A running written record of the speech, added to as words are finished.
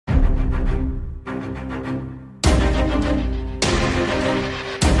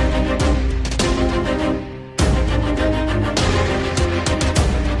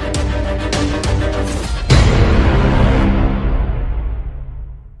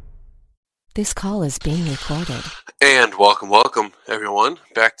This call is being recorded. And welcome, everyone,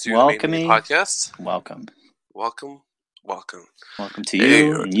 back to the Main Podcast. Welcome to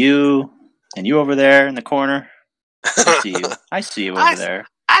you, and you over there in the corner. I see you over there.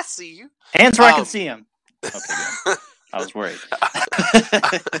 I see you. Hands where I can see him. Okay, good. I was worried.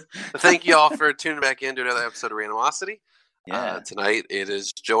 Thank you all for tuning back in to another episode of Randomosity. Yeah. Tonight it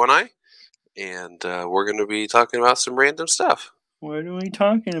is Joe and I, and we're going to be talking about some random stuff. What are we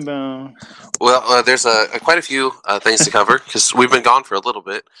talking about? Well, there's quite a few things to cover because we've been gone for a little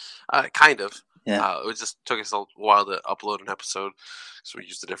bit, kind of. Yeah. It just took us a while to upload an episode, so we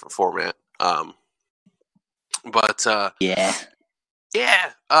used a different format. Yeah.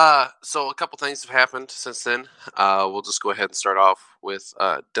 So a couple things have happened since then. We'll just go ahead and start off with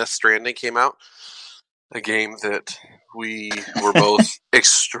Death Stranding came out, a game that we were both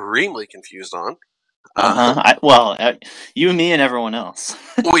extremely confused on. You and me and everyone else.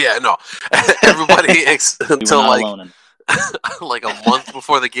 Well, yeah, no, everybody until like a month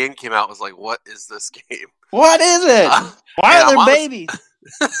before the game came out was like, "What is this game? What is it? Why are there babies?"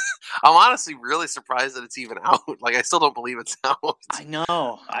 I'm honestly really surprised that it's even out. Like, I still don't believe it's out. I know.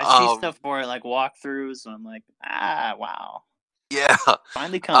 I see stuff for it, like walkthroughs, and I'm like, wow. Yeah,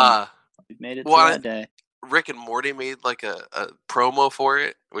 finally come. We've made it to that day. Rick and Morty made like a promo for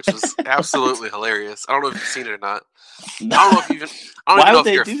it, which was absolutely hilarious. I don't know if you've seen it or not. No. I don't know if you even. Why would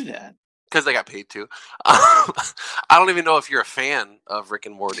they do that? Because they got paid to. I don't even know if you're a fan of Rick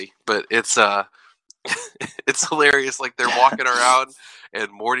and Morty, but it's it's hilarious. Like, they're walking around,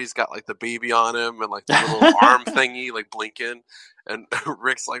 and Morty's got like the baby on him, and like the little arm thingy, like blinking. And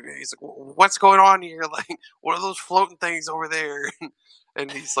Rick's like, he's like, "What's going on here? Like, what are those floating things over there?" And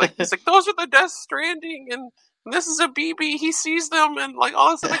he's like, "Those are the Death Stranding, and this is a BB. He sees them, and like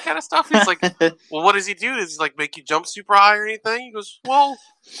all this other kind of stuff." He's like, "Well, what does he do? Does he like make you jump super high or anything?" He goes, "Well,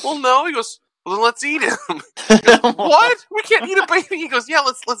 no." He goes, "Well, then let's eat him." He goes, "What? We can't eat a baby?" He goes, "Yeah,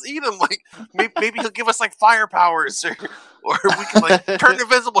 let's eat him. Like, maybe he'll give us like fire powers, or we can like turn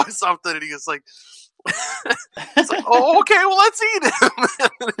invisible or something." And he goes like. It's like, "Oh, okay, well, let's eat him."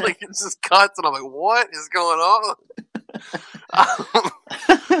 And, like, it just cuts, and I'm like, "What is going on?"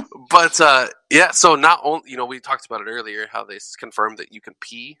 Yeah. So not only, we talked about it earlier, how they confirmed that you can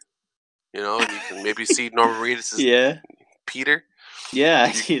pee, and you can maybe see Norman Reedus' Peter. Yeah,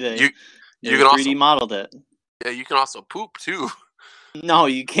 I see that. You can 3D also modeled it. Yeah, you can also poop too. No,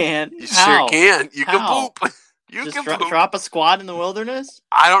 you can't. You How? sure can. You How? can poop. Drop a squad in the wilderness?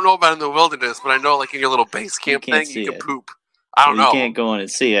 I don't know about in the wilderness, but I know like in your little base camp thing, you can poop. I don't know. You can't go in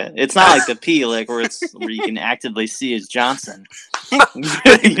and see it. It's not like the pee, like where you can actively see his Johnson. You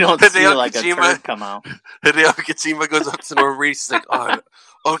don't see like a turd come out. Hideo Kojima goes up to Norman Reedus. He's like, "Oh,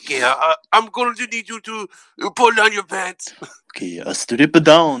 okay, I'm going to need you to pull down your pants." Okay, strip it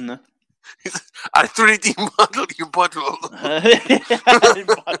down. I 3D modeled your butthole.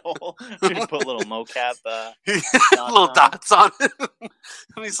 Just put little mocap little dots on it.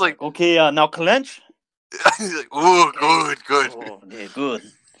 And he's like, "Okay, now clench." He's like, "Oh, good. Oh, yeah, good.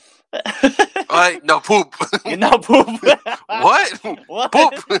 All right, now poop." Now poop. What?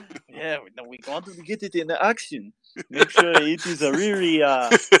 Poop. Yeah, we want to get it in the action. Make sure it is a really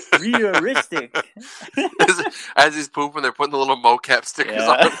realistic. As he's pooping, they're putting the little mocap stickers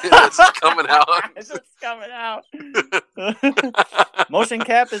on him. It's just coming out. It's just coming out. Motion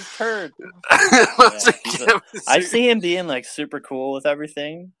cap is turd. I see him being like super cool with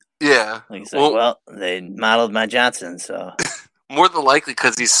everything. Yeah. Like, he's like, well, they modeled my Johnson, so. More than likely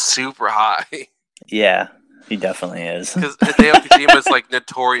because he's super high. Yeah, he definitely is. Because Hideo Kojima is like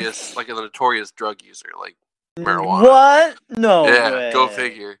notorious, like a notorious drug user, like marijuana. What? No way. Go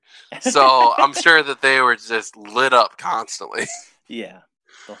figure. So I'm sure that they were just lit up constantly. Yeah,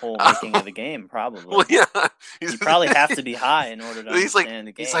 the whole making of the game, probably. Well, yeah. You probably have to be high in order to understand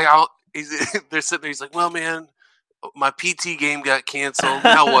the game. He's like, they're sitting there, he's like, "Well, man, my PT game got canceled.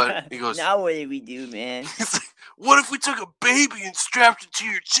 Now what?" He goes, "Now what do we do, man?" He's like, "What if we took a baby and strapped it to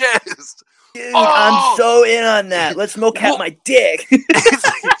your chest?" Dude, I'm so in on that. Let's mocap my dick. He's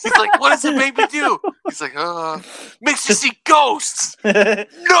like, "What does the baby do?" He's like, "Makes you see ghosts."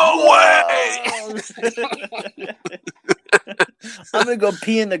 No way! I'm gonna go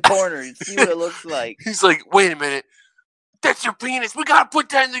pee in the corner and see what it looks like. He's like, "Wait a minute. That's your penis. We gotta put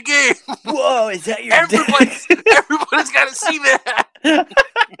that in the game." Whoa, is that your dick? Everybody's gotta see that.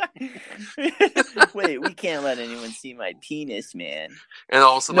 Wait, we can't let anyone see my penis, man. And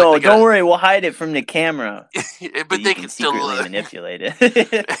also, no, don't worry, we'll hide it from the camera. But they can still manipulate it.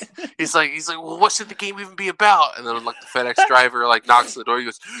 He's like, "Well, what should the game even be about?" And then like the FedEx driver like knocks on the door. He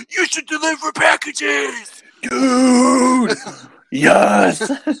goes, "You should deliver packages, dude."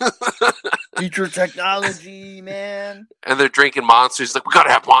 Yes. Feature technology, man. And they're drinking Monster. He's like, we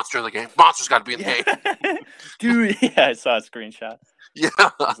gotta have Monster in the game. Monster's gotta be in the game. Dude, yeah, I saw a screenshot. Yeah.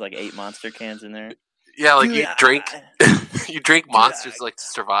 There's like 8 Monster cans in there. Yeah, like Dude, you drink you drink Monsters like to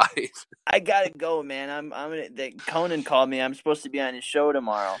survive. I gotta go, man. I'm gonna. Conan called me. I'm supposed to be on his show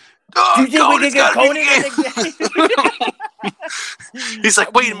tomorrow. Oh, Do you think we can get Conan in the game? He's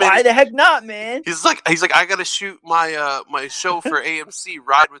like, wait a minute. Why the heck not, man? He's like, I gotta shoot my my show for AMC,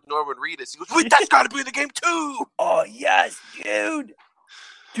 Ride with Norman Reedus. He goes, wait, that's gotta be in the game too. Oh yes, dude.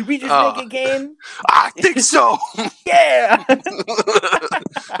 Did we just make a game? I think so. Yeah.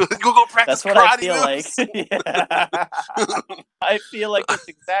 Go practice. That's what I feel moves. Like. Yeah. I feel like that's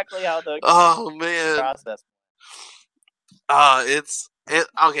exactly how the process.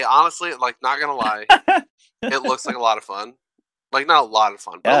 Okay. Honestly, like, not gonna lie, it looks like a lot of fun. Like, not a lot of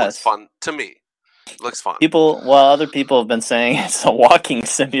fun, but it looks fun to me. It looks fun. Other people have been saying it's a walking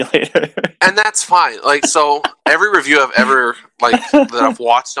simulator, and that's fine. Like, so every review I've ever that I've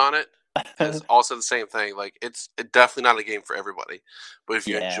watched on it is also the same thing. Like, it's definitely not a game for everybody, but if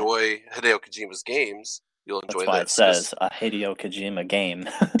you enjoy Hideo Kojima's games, you'll enjoy that's why it says a Hideo Kojima game.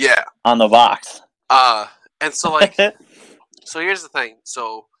 Yeah, on the box. And so like, so here's the thing.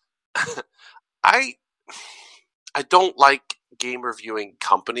 So, I don't like game reviewing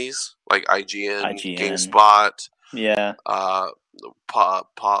companies like IGN, GameSpot. Yeah.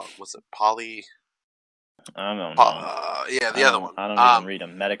 Was it Poly? I don't know. Yeah, the other one. I don't even read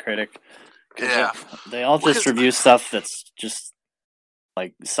them. Metacritic. Yeah. They all just review stuff that's just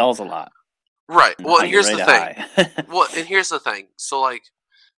like sells a lot. Right. Well, and here's the thing. Well, and here's the thing. So, like,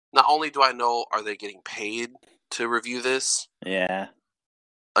 not only do I know, are they getting paid to review this? Yeah.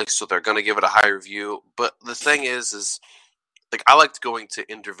 Like, so they're going to give it a high review. But the thing is like, I like going to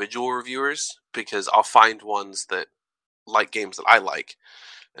individual reviewers because I'll find ones that like games that I like.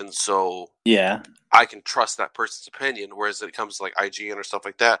 And so I can trust that person's opinion. Whereas when it comes to like IGN or stuff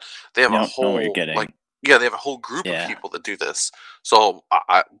like that, they have a whole they have a whole group of people that do this. So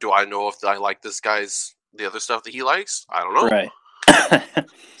do I know if I like this guy's the other stuff that he likes? I don't know. Right.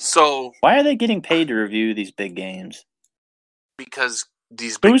 So why are they getting paid to review these big games? Because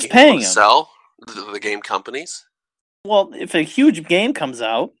these big games paying them? Sell the game companies. Well, if a huge game comes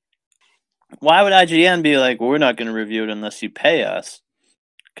out, why would IGN be like, we're not going to review it unless you pay us?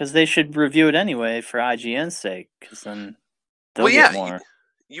 Because they should review it anyway for IGN's sake, because then they'll get more.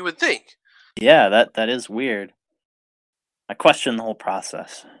 You would think. Yeah, that is weird. I question the whole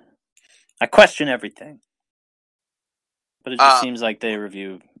process. I question everything. But it just seems like they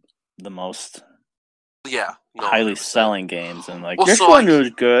review the most highly selling games, and like, this one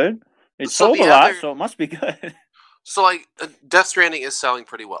was good. It sold a lot, so it must be good. So, like, Death Stranding is selling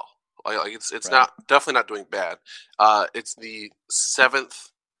pretty well. Like it's definitely not doing bad. It's the 7th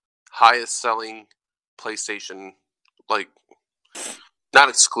highest selling PlayStation, like, not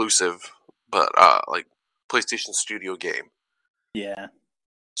exclusive, but like PlayStation Studio game. Yeah.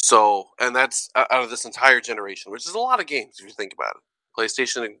 So, and that's out of this entire generation, which is a lot of games if you think about it.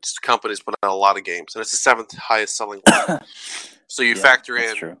 PlayStation companies put out a lot of games, and it's the 7th highest selling one. So you factor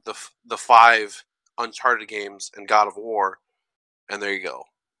in the 5 Uncharted games and God of War, and there you go.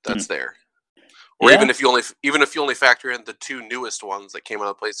 That's there. Or even if you only factor in the 2 newest ones that came out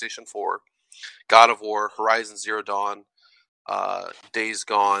of PlayStation 4, God of War, Horizon Zero Dawn, Days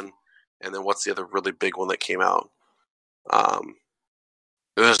Gone, and then what's the other really big one that came out?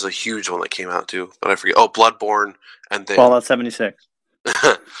 There's a huge one that came out too, but I forget. Oh, Bloodborne, and then Fallout 76.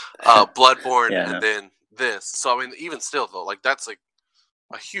 Bloodborne, and then this. So I mean, even still though, like that's like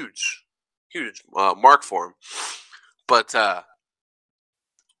a huge mark for him. But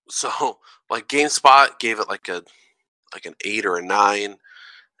so like GameSpot gave it like an 8 or a 9,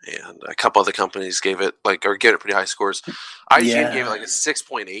 and a couple other companies gave it gave it pretty high scores. IGN gave it like a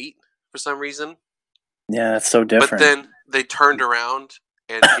 6.8 for some reason. Yeah, that's so different. But then they turned around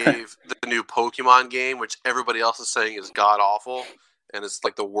and gave the new Pokemon game, which everybody else is saying is god awful, and it's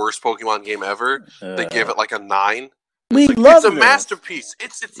like the worst Pokemon game ever. They gave it like a 9. It's a masterpiece.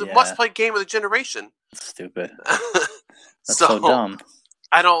 It's a must-play game of the generation. That's stupid. That's so dumb.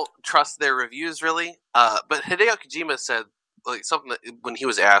 I don't trust their reviews really. But Hideo Kojima said like something that when he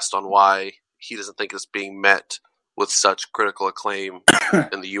was asked on why he doesn't think it's being met with such critical acclaim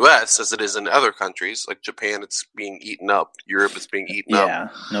in the U.S. as it is in other countries, like Japan, it's being eaten up. Europe, it's being eaten up. Yeah,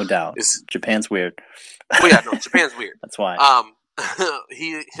 no doubt. Japan's weird. Well, yeah, no, Japan's weird. That's why.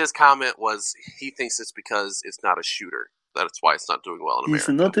 His comment was he thinks it's because it's not a shooter. That's why it's not doing well in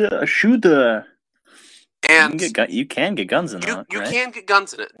America. It's not a shooter. And you can get guns in that. You can get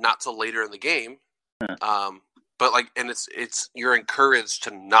guns in it, not till later in the game. But like, and it's you're encouraged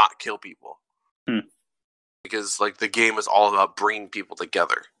to not kill people. because like the game is all about bringing people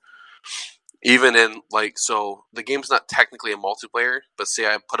together. Even in like, so the game's not technically a multiplayer, but say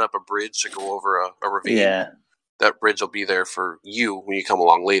I put up a bridge to go over a ravine. Yeah. That bridge will be there for you when you come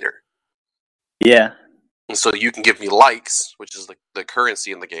along later. Yeah. And so you can give me likes, which is the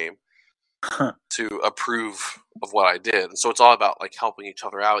currency in the game, Huh. to approve of what I did. And so it's all about like helping each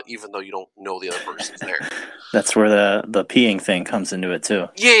other out, even though you don't know the other person's there. That's where the peeing thing comes into it too.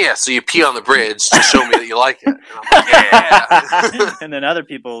 Yeah. So you pee on the bridge to show me that you like it. And I'm like, yeah. And then other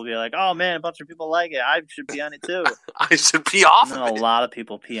people will be like, "Oh man, a bunch of people like it. I should pee on it too." I should pee off And of then it. a lot of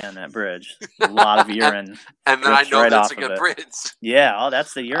people pee on that bridge. A lot of urine. And then I drips know right that's a off good of it. bridge. Yeah. Oh,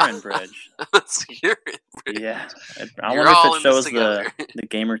 that's the urine bridge. That's the urine bridge. Yeah. I You're wonder all if in it this shows together. the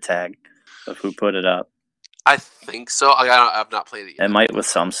gamer tag of who put it up. I think so. I've not played it yet. It might with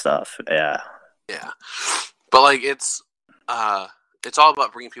some stuff. Yeah. Yeah, but like it's all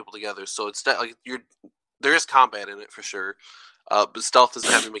about bringing people together. So it's not like there is combat in it for sure, but stealth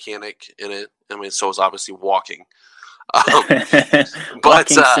doesn't have a mechanic in it. I mean, so is obviously walking.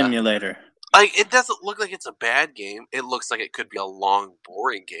 Walking simulator. Like it doesn't look like it's a bad game. It looks like it could be a long,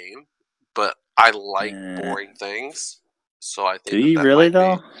 boring game. But I like boring things, so I think. Do you really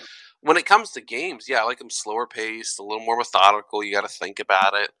though? When it comes to games, yeah, I like them slower paced, a little more methodical. You got to think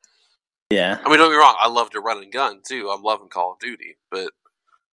about it. Yeah. I mean, don't get me wrong. I love to run and gun too. I'm loving Call of Duty, but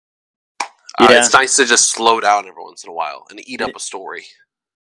it's nice to just slow down every once in a while and eat up a story.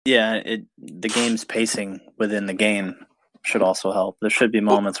 Yeah, the game's pacing within the game should also help. There should be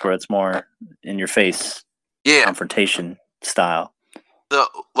moments where it's more in your face, confrontation style. The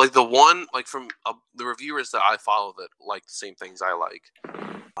one from the reviewers that I follow that like the same things I like,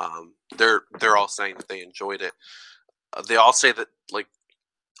 they're all saying that they enjoyed it. They all say that like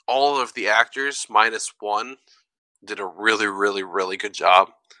all of the actors minus one did a really, really, really good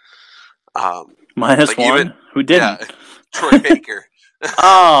job. Minus like one? Even, who didn't? Yeah, Troy Baker.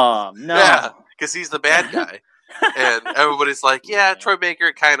 Oh, no. Yeah, because he's the bad guy. And everybody's like, yeah, Troy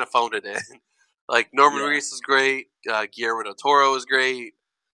Baker kind of phoned it in. Like, Norman Reedus is great. Guillermo del Toro is great.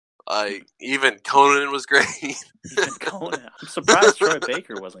 Even Conan was great. Even Conan. I'm surprised Troy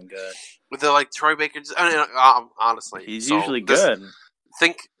Baker wasn't good. But they're like, Troy Baker, honestly. He's usually good.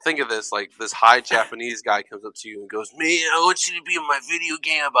 Think of this, like this high Japanese guy comes up to you and goes, "Man, I want you to be in my video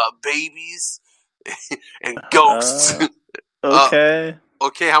game about babies and ghosts." Okay.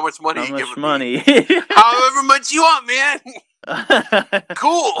 Okay, how much money you giving money? Me? However much you want, man.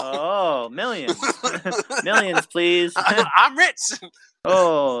 Cool. Oh, millions. Millions, please. I'm rich.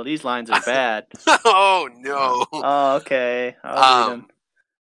 Oh, these lines are bad. Oh, no. Oh, okay. I'll read them.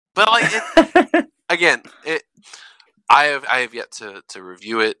 But like, again, I have yet to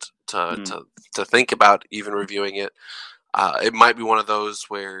review it, to think about even reviewing it. It might be one of those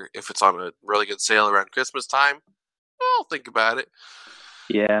where if it's on a really good sale around Christmas time, I'll think about it.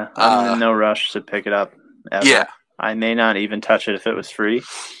 Yeah, I'm in no rush to pick it up ever. Yeah. I may not even touch it if it was free.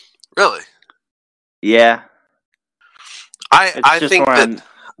 Really? Yeah. I think that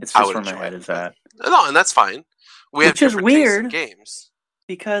it's just where my head is at. No, and that's fine. Which is weird games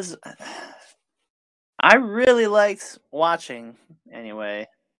because I really liked watching anyway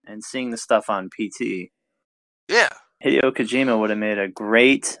and seeing the stuff on PT. Yeah. Hideo Kojima would have made a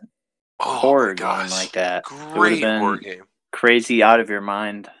great horror game like that. Great horror game. Crazy out of your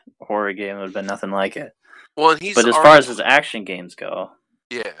mind horror game. It would have been nothing like it. Well, but as far as his action games go,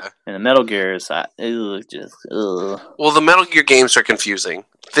 yeah, and the Metal Gears, Well, the Metal Gear games are confusing.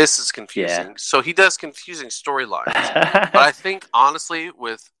 This is confusing. Yeah. So he does confusing storylines. But I think honestly,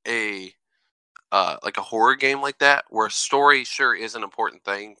 with a like a horror game like that, where story sure is an important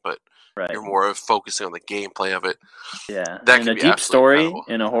thing, but you're more of focusing on the gameplay of it. Yeah, that and a deep story incredible.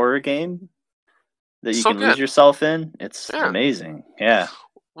 In a horror game that you can lose yourself in. It's amazing. Yeah.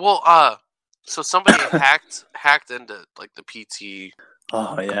 Well, so somebody hacked into like the PT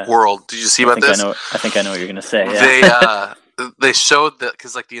world. Did you see about this? I think I know what you're gonna say. Yeah. They showed that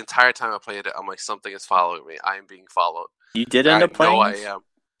because like the entire time I played it, I'm like, something is following me. I am being followed. You did end up playing? I am.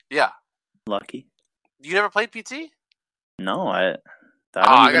 Yeah. Lucky. You never played PT? No, I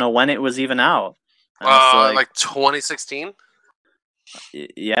don't even know when it was even out. Like 2016?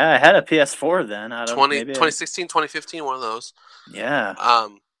 Yeah, I had a PS4 then. I don't 2016, 2015, one of those. Yeah.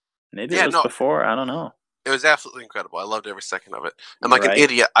 Maybe it was before. I don't know. It was absolutely incredible. I loved every second of it. And like an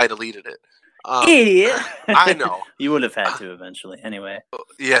idiot, I deleted it. Idiot! I know. You would have had to eventually, anyway.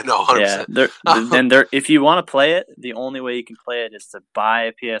 Yeah, no, 100%. Yeah, if you want to play it, the only way you can play it is to buy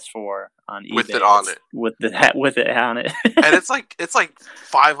a PS4 on eBay with it on it. With it on it. And it's like $500,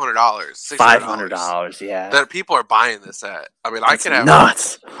 $600. $500, yeah. That people are buying this at. I mean, I could have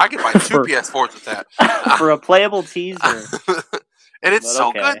nuts. I could buy 2 PS4s with that. For a playable teaser. And it's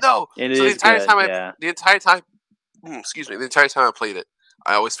so good though. It so is the entire time I played it,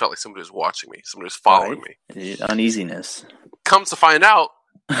 I always felt like somebody was watching me. Somebody was following me. Uneasiness. Comes to find out,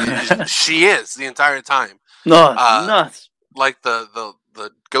 she is the entire time. No, nuts. Like the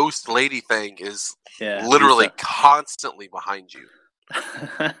ghost lady thing is literally Lisa. constantly behind you.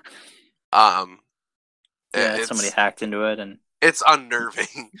 Somebody hacked into it and it's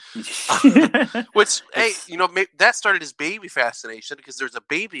unnerving. Which, hey, that started his baby fascination because there's a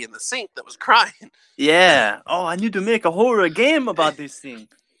baby in the sink that was crying. Yeah. Oh, I need to make a horror game about this thing.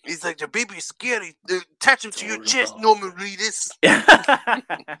 He's like, the baby's scary. Attach him to your chest, Norman Reedus.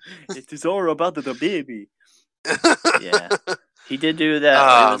 It is all about the baby. Yeah. He did do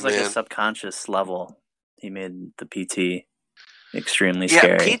that. It was like a subconscious level. He made the PT extremely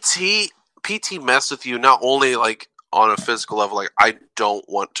scary. PT messed with you not only like on a physical level, like I don't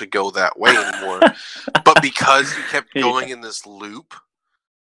want to go that way anymore, but because you kept going in this loop,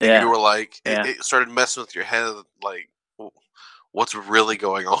 you were like, it started messing with your head, like, what's really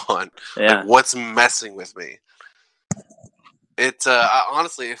going on? Yeah. Like, what's messing with me? It's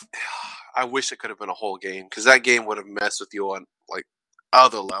honestly, I wish it could have been a whole game because that game would have messed with you on like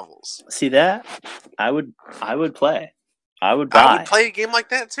other levels. See that? I would play. I would buy. I would play a game like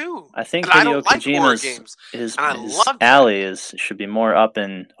that too. I think I don't Hideo like horror Kojima's games. his love alley should be more up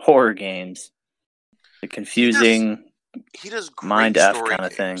in horror games, the confusing, he does great mind f story kind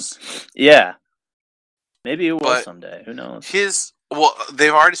of thing. games. Yeah, maybe it will But someday. Who knows?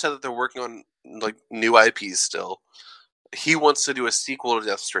 They've already said that they're working on like new IPs still. He wants to do a sequel to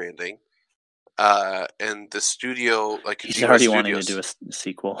Death Stranding. And the studio, like he's already wanting to do a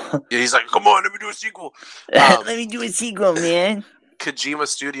sequel. Yeah, he's like, "Come on, let me do a sequel." Let me do a sequel, man. Kojima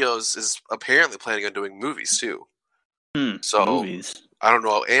Studios is apparently planning on doing movies too. So movies. I don't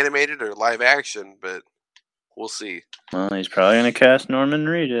know, animated or live action, but we'll see. Well, he's probably gonna cast Norman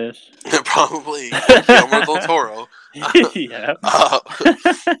Reedus. Probably Guillermo del Toro. Yeah.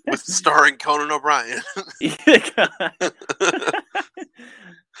 With starring Conan O'Brien. Yeah,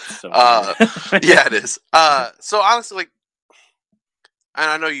 it is. So honestly, like, and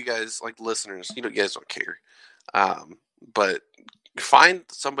I know you guys, like listeners, you guys don't care. But find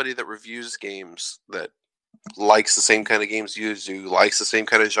somebody that reviews games that likes the same kind of games you do, likes the same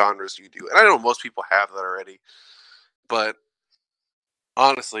kind of genres you do. And I know most people have that already, but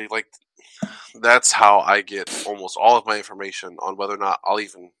honestly, like, that's how I get almost all of my information on whether or not I'll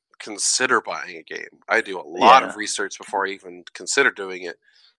even consider buying a game. I do a lot of research before I even consider doing it.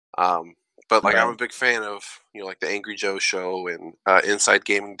 But like, I'm a big fan of, like the Angry Joe Show and Inside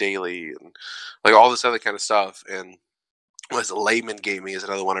Gaming Daily and like all this other kind of stuff. And Layman Gaming is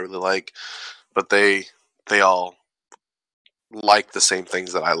another one I really like. But they all like the same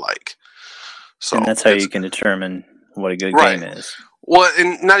things that I like. So and that's how you can determine what a good game is. Well,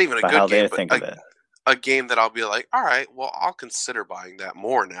 and not even a good how game, they think of it. A game that I'll be like, all right, well, I'll consider buying that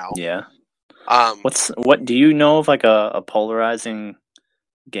more now. Yeah. What do you know of, like a polarizing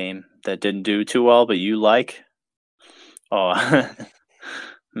game that didn't do too well, but you like? Oh,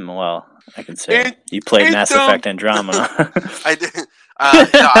 well, I can say you played Mass Effect Andromeda. I did.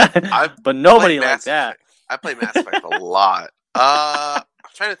 But nobody liked that. I played Mass Effect a lot. I'm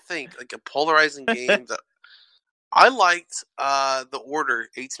trying to think, like a polarizing game that I liked. The Order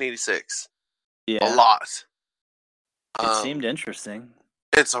 1886. Yeah, a lot. It seemed interesting.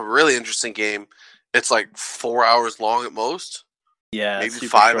 It's a really interesting game. It's like 4 hours long at most. Yeah, maybe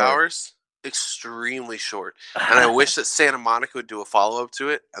 5 hours. Extremely short. And I wish that Santa Monica would do a follow-up to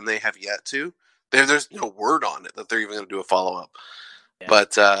it, and they have yet to. There's no word on it that they're even going to do a follow-up. Yeah.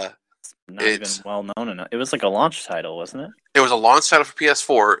 But not even well known enough. It was like a launch title, wasn't it? It was a launch title for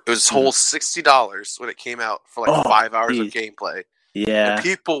PS4. It was whole $60 when it came out for like 5 hours of gameplay. Yeah, and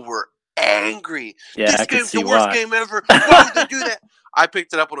people were angry. Yeah, this game's the worst game ever. Why would they do that? I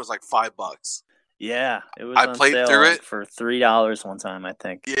picked it up when it was like $5. Yeah, it was. I played through it for $3 one time, I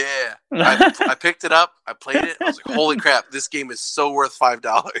think. Yeah, I picked it up. I played it. I was like, "Holy crap! This game is so worth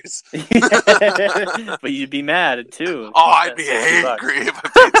 $5." But you'd be mad too. Oh, I'd be angry if I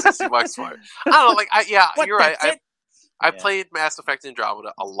paid $60 for it. I don't know. Like, you're right. I played Mass Effect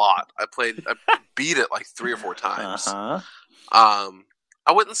Andromeda a lot. I beat it like 3 or 4 times. I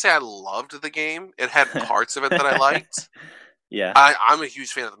wouldn't say I loved the game. It had parts of it that I liked. Yeah, I'm a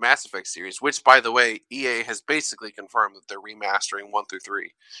huge fan of the Mass Effect series, which, by the way, EA has basically confirmed that they're remastering 1 through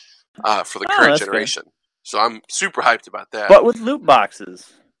 3 for the current generation. Good. So I'm super hyped about that. But with loot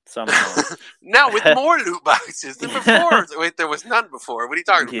boxes somehow. Now with more loot boxes than before. Wait, there was none before. What are you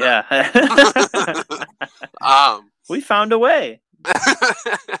talking about? Yeah. We found a way.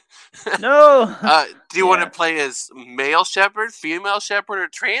 No. Do you want to play as male shepherd, female shepherd, or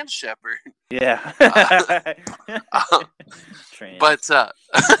trans shepherd? Yeah. Trans. But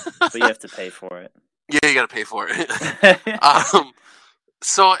you have to pay for it. Yeah, you got to pay for it.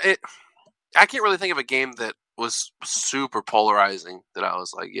 So I can't really think of a game that was super polarizing that I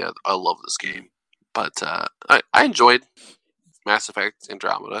was like, yeah, I love this game. But I enjoyed Mass Effect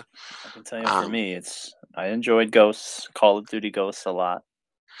Andromeda. I can tell you for me, I enjoyed Ghosts, Call of Duty Ghosts a lot.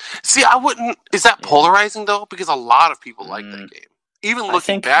 See, I wouldn't. Is that polarizing though? Because a lot of people like that game. Even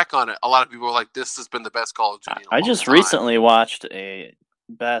looking back on it, a lot of people were like, "This has been the best Call of Duty." I just recently watched a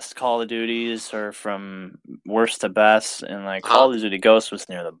best Call of Duties, or from worst to best, and like Call of Duty Ghosts was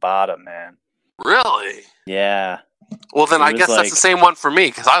near the bottom, man. Really? Yeah. Well, then I guess that's the same one for me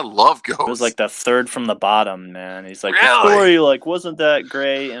because I love Ghosts. It was like the third from the bottom, man. He's like, the story wasn't that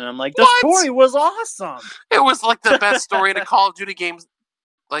great, and I'm like, the story was awesome. It was like the best story in a Call of Duty game.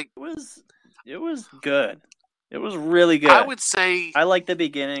 Like it was good. It was really good. I would say I liked the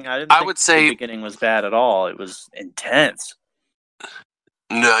beginning. I didn't think the beginning was bad at all. It was intense.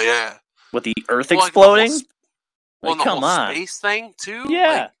 No, yeah. With the Earth exploding? The whole space thing too?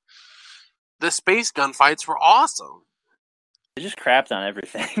 Yeah. The space gunfights were awesome. They just crapped on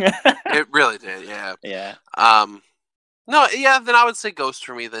everything. It really did, yeah. Yeah. No, yeah, then I would say Ghost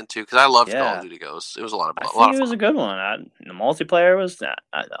for me then too, because I loved Call of Duty Ghosts. It was a lot of fun. It was a good one. The multiplayer was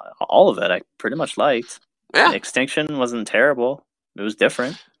all of it. I pretty much liked. Yeah. Extinction wasn't terrible. It was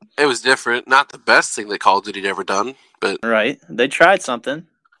different. It was different. Not the best thing that Call of Duty had ever done, but right. They tried something.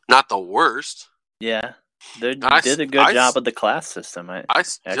 Not the worst. Yeah. They did a good job with the class system. I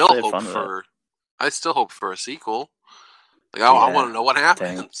still hope for a sequel. Like I want to know what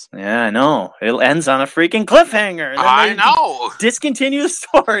happens. Dang. Yeah, I know. It ends on a freaking cliffhanger. I know. Discontinue the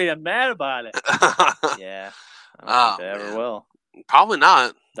story. I'm mad about it. Yeah. I don't think they ever will. Probably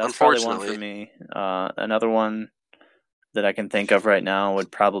not. That's probably one for me. Another one that I can think of right now would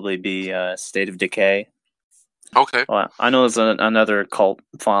probably be State of Decay. Okay. Well, I know there's another cult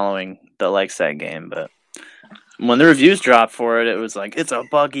following that likes that game, but when the reviews dropped for it, it was like, it's a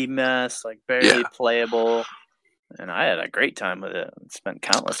buggy mess, like barely playable. And I had a great time with it. Spent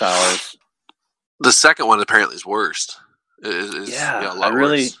countless hours. The second one apparently is worst.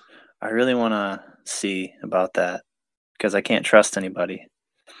 I really want to see about that because I can't trust anybody.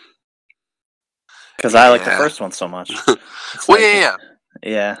 Because I like the first one so much. Well,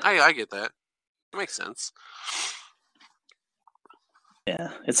 yeah. I get that. It makes sense. Yeah,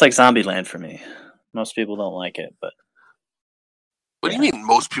 it's like Zombieland for me. Most people don't like it, but what do you mean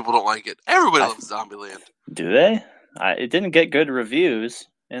most people don't like it? Everybody loves Zombieland. Do they? It didn't get good reviews.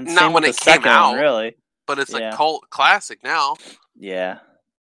 And not when it came out, really. But it's a cult classic now. Yeah.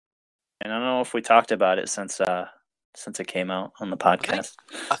 And I don't know if we talked about it since it came out on the podcast.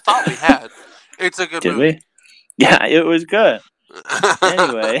 I thought we had. It's a good movie. Did we? Yeah, it was good.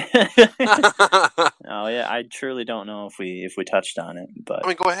 Anyway. Oh yeah, I truly don't know if we touched on it, but I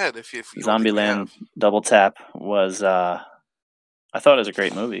mean, go ahead if you Zombieland Double Tap was I thought it was a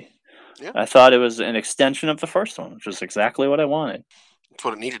great movie. Yeah. I thought it was an extension of the first one, which was exactly what I wanted. That's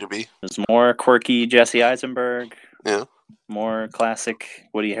what it needed to be. It was more quirky Jesse Eisenberg. Yeah. More classic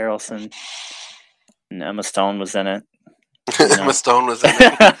Woody Harrelson. And Emma Stone was in it. Emma Stone was in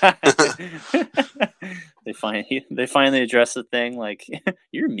it. They finally addressed the thing like,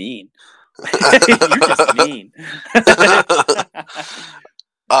 you're mean. You're just mean.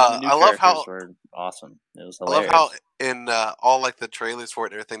 I love how were awesome. It was hilarious. I love how in all like the trailers for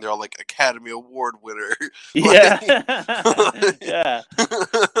it and everything, they're all like Academy Award winner. Yeah, yeah.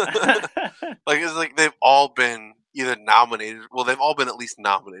 Like it's like they've all been either nominated. Well, they've all been at least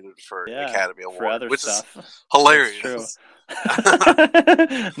nominated for Academy Award, for other which stuff. is hilarious.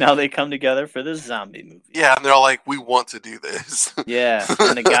 Now they come together for this zombie movie. Yeah, and they're all like, "We want to do this." Yeah,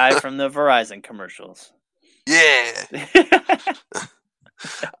 and the guy from the Verizon commercials. Yeah.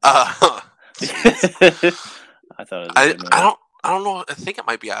 I thought it was a good movie. I don't know. I think it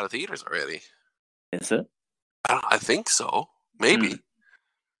might be out of theaters already. Is it? I think so. Maybe.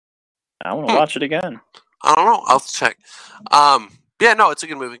 I want to watch it again. I don't know. I'll check. Yeah, no, it's a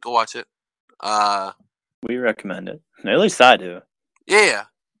good movie. Go watch it. We recommend it. At least I do. Yeah.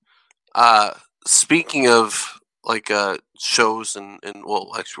 Speaking of like shows and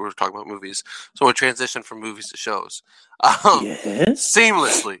well, actually, we're talking about movies, so we'll transition from movies to shows. Yes.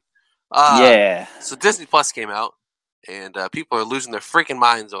 Seamlessly. Yeah. So Disney Plus came out, and people are losing their freaking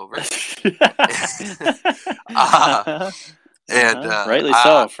minds over it. And rightly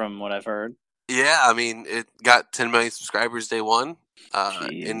so, from what I've heard. Yeah, I mean, it got 10 million subscribers day one.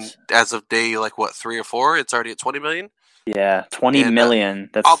 And as of day 3 or 4, it's already at 20 million. Yeah, 20 And, million.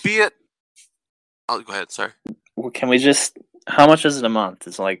 That's albeit, oh, go ahead. Sorry. Can we just? How much is it a month?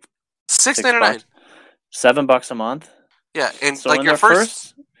 It's like $6.99. $7 a month. Yeah, and So like in your their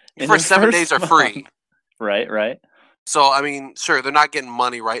first 7 days are month- free. Right. So I mean, sure, they're not getting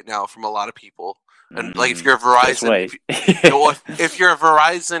money right now from a lot of people. And like if you're a Just Verizon, wait. if you're a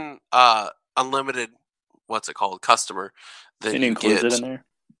Verizon unlimited, what's it called, customer, then It you includes get it in there.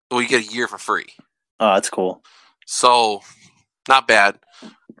 well, you get a year for free. Oh, that's cool. So not bad.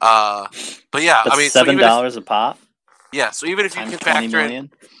 But yeah, That's I mean, so $7 a pop. yeah, so even if you Times can 20 factor in,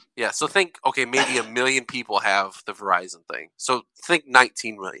 million. yeah, so think, okay, maybe 1 million people have the Verizon thing. So think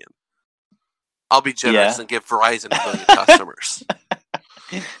 19 million. I'll be generous and give Verizon 1 million customers.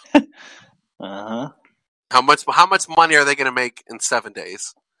 How much money are they going to make in 7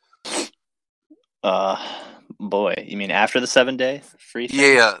 days? Boy, you mean after the 7-day free thing?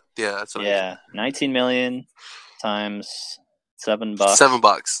 Yeah, that's what I mean. 19 million times $7.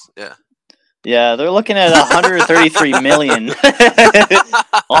 $7, yeah. Yeah, they're looking at 133 million.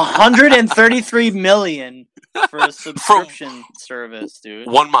 133 million for a subscription service, dude.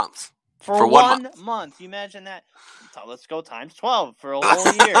 1 month. For 1 month. You imagine that? So let's go times 12 for a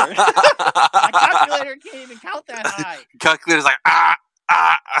whole year. My calculator can't even count that high. Calculator's like,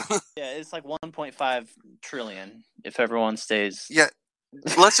 Yeah, it's like 1.5 trillion if everyone stays. Yeah,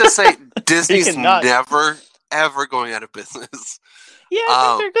 let's just say Disney's never, ever going out of business. Yeah,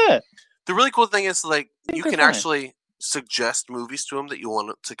 I think they're good. The really cool thing is, like, you can actually suggest movies to them that you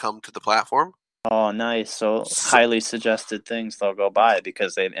want to come to the platform. Oh, nice. So highly suggested things they'll go buy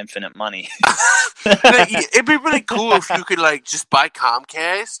because they have infinite money. It'd be really cool if you could, like, just buy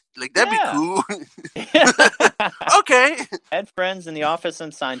Comcast. Like, that'd be cool. Okay. I had friends in The Office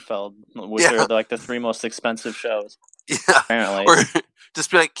and Seinfeld, which are like the 3 most expensive shows. Yeah. Apparently. Or just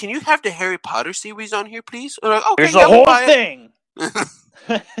be like, can you have the Harry Potter series on here, please? Or like, okay, here's the whole thing.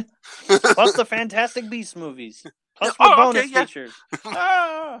 Plus the Fantastic Beasts movies. Plus bonus features.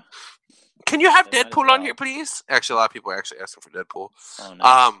 Can you have Deadpool on here, please? Actually, a lot of people are actually asking for Deadpool. Oh,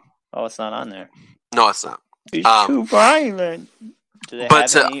 no. It's not on there. No, it's not. He's too violent. Do they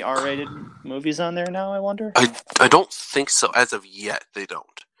have any R-rated movies on there now, I wonder? I don't think so. As of yet, they don't.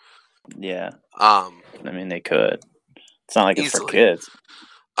 Yeah. I mean, they could. It's not like it's for kids.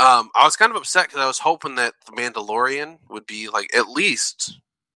 I was kind of upset because I was hoping that The Mandalorian would be, like, at least,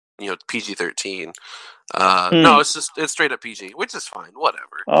 PG-13. No, it's straight up PG, which is fine.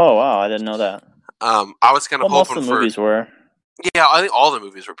 Whatever. Oh, wow. I didn't know that. I was kind of hoping most of the movies were. Yeah, I think all the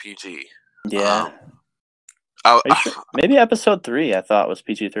movies were PG. Yeah. Sure? Maybe episode 3 I thought was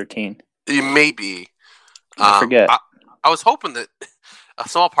PG-13. Maybe. I forget. I was hoping that a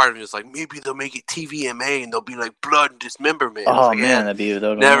small part of me was like, maybe they'll make it TVMA and they'll be like blood and dismemberment. Oh, like, man, that'd be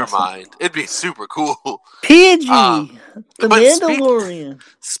never mind. It'd be super cool. PG! The Mandalorian.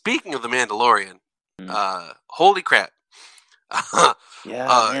 Speaking of The Mandalorian, holy crap. Man,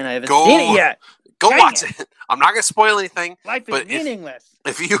 I haven't seen it yet. Go watch it. I'm not going to spoil anything. Life is meaningless.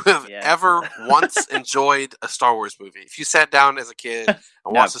 If you have ever once enjoyed a Star Wars movie, if you sat down as a kid and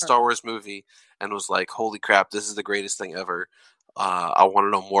watched a Star Wars movie and was like, holy crap, this is the greatest thing ever. I want to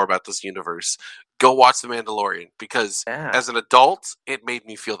know more about this universe. Go watch The Mandalorian because as an adult, it made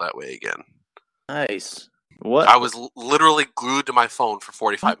me feel that way again. Nice. What? I was literally glued to my phone for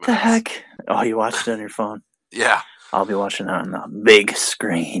 45 minutes. What the heck? Oh, you watched it on your phone? Yeah. I'll be watching it on the big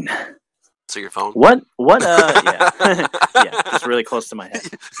screen. So your phone? What, yeah. Yeah, just really close to my head.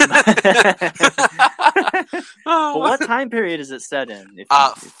 But what time period is it set in? If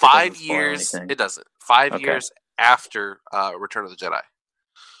 5 years. It doesn't. 5 years after Return of the Jedi.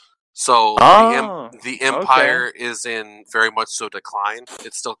 So the Empire is in very much so decline.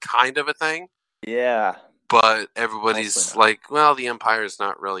 It's still kind of a thing. Yeah. But everybody's like, well, the Empire is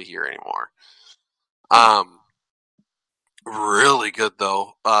not really here anymore. Really good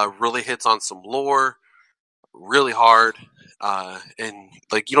though. Really hits on some lore. Really hard. And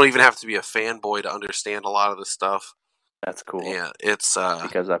like you don't even have to be a fanboy to understand a lot of this stuff. That's cool. Yeah, it's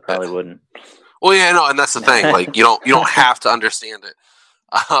because I probably wouldn't. Well, yeah, no, and that's the thing. Like you don't have to understand it.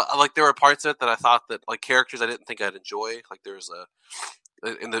 Like there were parts of it that I thought that like characters I didn't think I'd enjoy. Like there's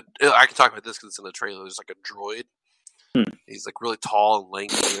I can talk about this because it's in the trailer. There's like a droid. He's like really tall and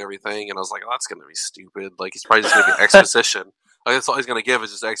lanky and everything, and I was like, oh, that's gonna be stupid. Like he's probably just gonna get exposition. Like that's all he's gonna give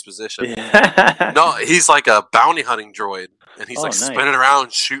is just exposition. Yeah. No, he's like a bounty hunting droid, and he's spinning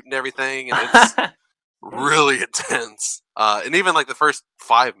around shooting everything, and it's really intense. And even like the first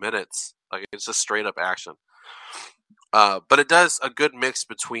 5 minutes, like it's just straight up action. But it does a good mix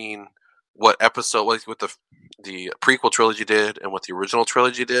between what episode, like what the prequel trilogy did and what the original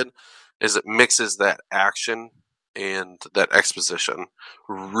trilogy did, is it mixes that action and that exposition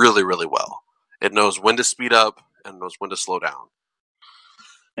really, really well. It knows when to speed up and knows when to slow down.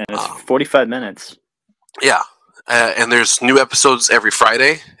 And it's 45 minutes. Yeah. And there's new episodes every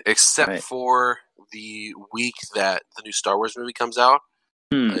Friday, except for the week that the new Star Wars movie comes out.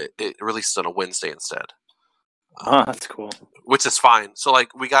 It releases on a Wednesday instead. Oh, that's cool. Which is fine. So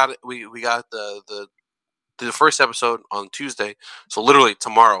like we got the first episode on Tuesday. So literally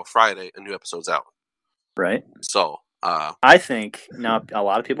tomorrow, Friday, a new episode's out. Right. So I think now a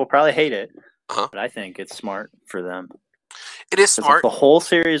lot of people probably hate it, Uh-huh. but I think it's smart for them. It is If smart. the whole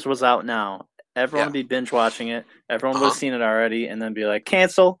series was out now, everyone would be binge watching it. Everyone would have seen it already, and then be like,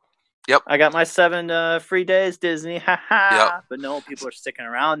 cancel. Yep. I got my 7 free days, Disney. Ha ha. Yep. But no, people are sticking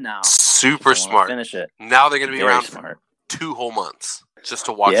around now. Super They wanna smart. Finish it. Now they're going to be Very around smart. for 2 whole months just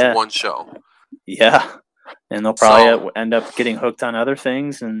to watch Yeah. one show. Yeah. And they'll probably end up getting hooked on other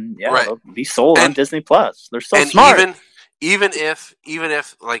things, and they'll be sold on Disney Plus. They're so smart. Even if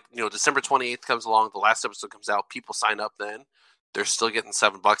like December 28th comes along, the last episode comes out, people sign up. Then they're still getting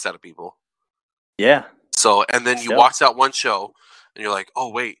 $7 out of people. Yeah. So and then you watch that one show, and you're like, oh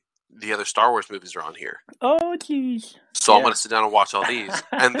wait, the other Star Wars movies are on here. Oh jeez. So I'm gonna sit down and watch all these,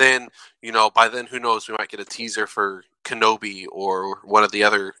 and then by then who knows, we might get a teaser for Kenobi or one of the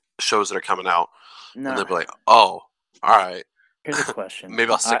other shows that are coming out. And they'll be like, oh, all right. Here's a question.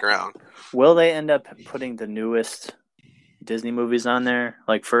 Maybe I'll stick around. Will they end up putting the newest Disney movies on there,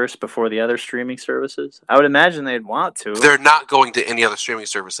 like first before the other streaming services? I would imagine they'd want to. They're not going to any other streaming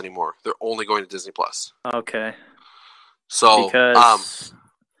service anymore. They're only going to Disney Plus. Okay. So because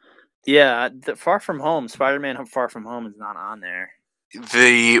the Far From Home, Spider-Man Far From Home is not on there.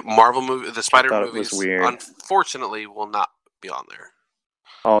 The Marvel movie, the Spider-Man movies, weird. Unfortunately, will not be on there.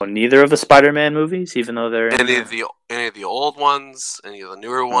 Oh, neither of the Spider-Man movies, even though they're any of the old ones, any of the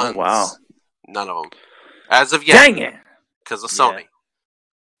newer ones. Oh, wow. None of them, as of yet. Dang it! Because of Sony.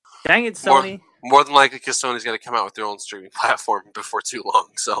 Dang it, Sony! More than likely, because Sony's going to come out with their own streaming platform before too long.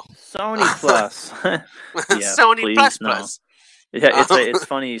 So Sony Plus, Sony Plus. Yeah, it's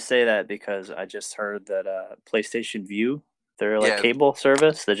funny you say that because I just heard that PlayStation View, their cable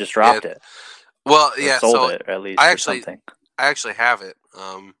service, they just dropped it. Well, sold it, or at least something. I actually have it.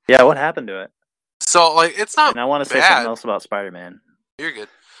 What happened to it? So, it's not. And I want to say something else about Spider-Man. You're good.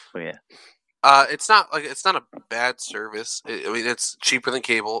 Oh yeah. It's not a bad service. It's cheaper than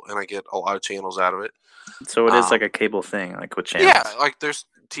cable, and I get a lot of channels out of it. So it is like a cable thing, like with channels. Yeah, there's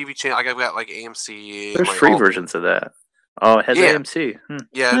TV channel. I've got AMC. There's free versions of that. Oh, it has AMC.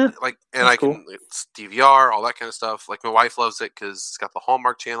 Yeah, and I can it's DVR, all that kind of stuff. My wife loves it because it's got the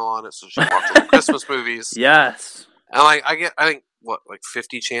Hallmark Channel on it, so she can watch all the Christmas movies. Yes. And I think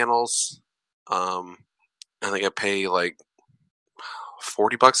 50 channels. I think I pay $40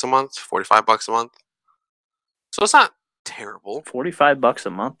 a month, $45 a month. So it's not terrible. $45 a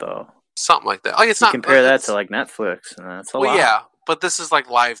month though. Something like that. It's not. Compare that to Netflix, and that's a lot. Yeah, but this is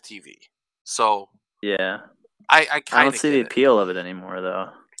live TV. So yeah, I don't see the appeal of it anymore though.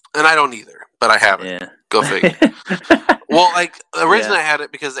 And I don't either, but I have it. Yeah. Go figure. Well, originally I had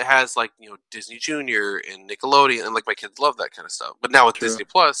it because it has Disney Junior and Nickelodeon, and my kids love that kind of stuff. But now with Disney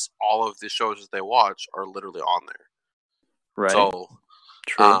Plus, all of the shows that they watch are literally on there. Right. So,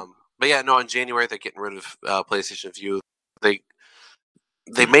 true. But in January they're getting rid of PlayStation View. They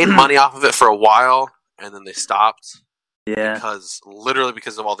made money off of it for a while, and then they stopped. Yeah. Because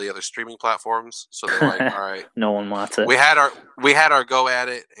of all the other streaming platforms. So they're like, all right, no one wants it. We had our go at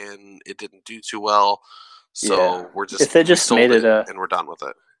it, and it didn't do too well. So we're just if they just made it and we're done with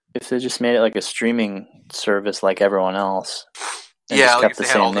it. If they just made it like a streaming service like everyone else, and just kept the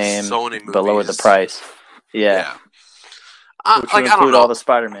same name but lowered the price. Yeah. Which would include all the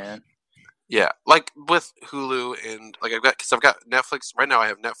Spider-Man. Yeah, with Hulu and I've got Netflix right now. I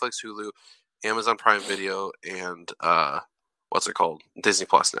have Netflix, Hulu, Amazon Prime Video, and what's it called? Disney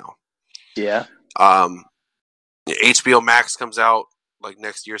Plus now. Yeah. HBO Max comes out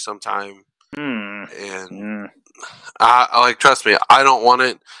next year sometime. And trust me, I don't want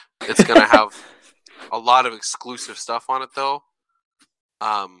it. It's gonna have a lot of exclusive stuff on it though.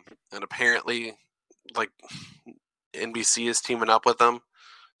 And apparently NBC is teaming up with them,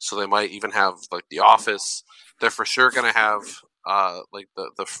 so they might even have The Office. They're for sure gonna have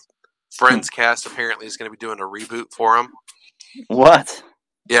the Friends cast apparently is going to be doing a reboot for them. What?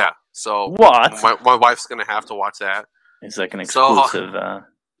 Yeah. So what? My wife's going to have to watch that. It's an exclusive,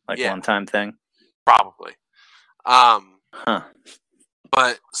 one-time thing. Probably. But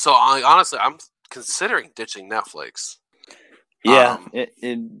so honestly, I'm considering ditching Netflix. Yeah.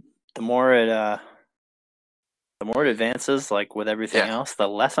 The more it advances, with everything else, the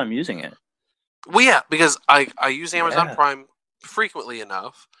less I'm using it. Well, yeah, because I use Amazon Yeah. Prime frequently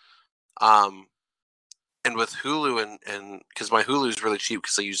enough, and with Hulu and because my Hulu is really cheap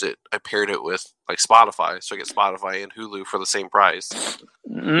because I paired it with like Spotify, so I get Spotify and Hulu for the same price.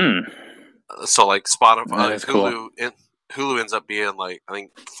 So like Spotify, That's cool. Hulu ends up being like I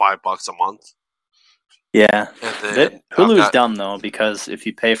think $5 a month. Yeah, And then Hulu's dumb though because if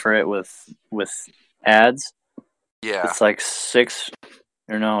you pay for it with ads, it's like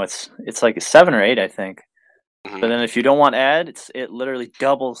it's like 7 or 8, I think. Mm-hmm. But then if you don't want ad, it literally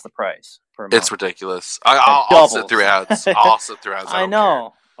doubles the price per month. It's ridiculous. I'll sit through ads. I'll sit through ads. I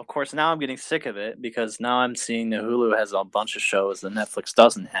know. Of course, now I'm getting sick of it because now I'm seeing that Hulu has a bunch of shows that Netflix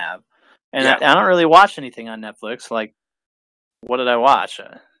doesn't have, and I don't really watch anything on Netflix. Like, what did I watch?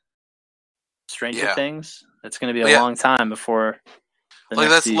 Stranger Things. It's going to be a long time before the next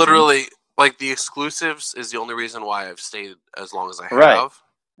that's season. Literally like the exclusives is the only reason why I've stayed as long as I have. Right.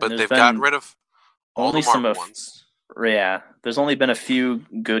 But they've gotten rid of all the Marvel ones. Yeah, there's only been a few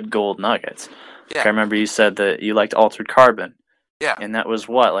good gold nuggets. Yeah. I remember you said that you liked Altered Carbon. Yeah. And that was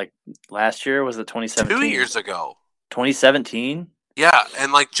what, like last year? Was it 2017? 2 years ago. 2017? Yeah,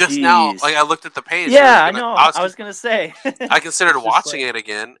 and like just now, like I looked at the page. Yeah, I know. I was gonna say. I considered watching it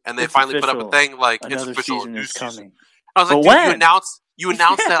again, and they finally put up a thing like it's official. Season is coming. I was like, dude, you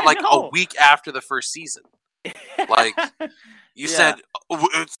announced that like a week after the first season. Like you said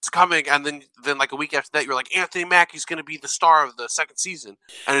it's coming, and then like a week after that, you were like Anthony Mackie's going to be the star of the second season,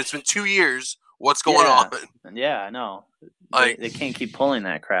 and it's been 2 years. What's going on? Yeah, I know. Like they can't keep pulling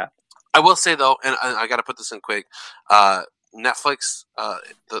that crap. I will say though, and I got to put this in quick. Netflix,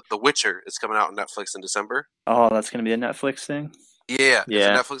 the Witcher is coming out on Netflix in December. Oh, that's going to be a Netflix thing? Yeah,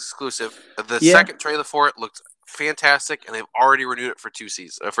 it's a Netflix exclusive. The second trailer for it looked fantastic, and they've already renewed it for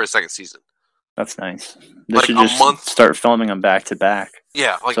for a second season. That's nice. They should just start filming them back to back.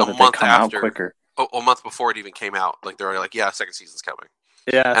 Yeah, like so a month come after. Out quicker. A month before it even came out. Like they're already like, yeah, second season's coming.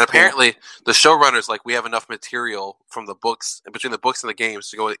 Yeah, and apparently the showrunners like we have enough material from the books between the books and the games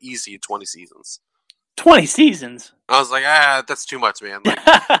to go easy 20 seasons. 20 seasons. I was like, that's too much, man. Like,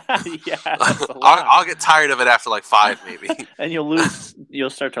 I'll get tired of it after like 5, maybe. And you'll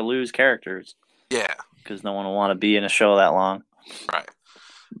start to lose characters. Yeah, because no one will want to be in a show that long. Right.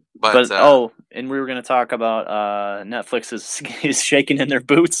 But and we were going to talk about Netflix is shaking in their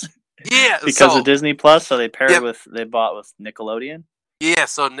boots. Yeah, because of Disney Plus. So they bought with Nickelodeon. Yeah,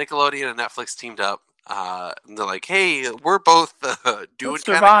 so Nickelodeon and Netflix teamed up. And they're like, hey, we're both doing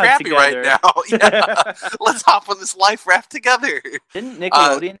kind of crappy together. right now. Yeah, let's hop on this life raft together. Didn't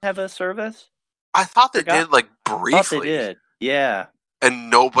Nickelodeon have a service? I thought they did, like, briefly. I thought they did, yeah. And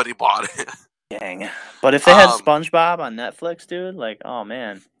nobody bought it. Dang. But if they had SpongeBob on Netflix, dude, like, oh,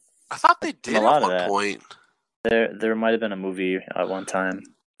 man. I thought they did at one point. There might have been a movie at one time.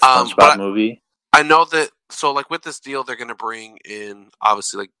 SpongeBob movie. I know that, so, like, with this deal, they're going to bring in,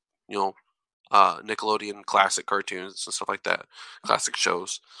 obviously, like, you know, Nickelodeon classic cartoons and stuff like that, classic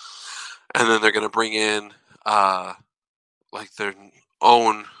shows, and then they're gonna bring in like their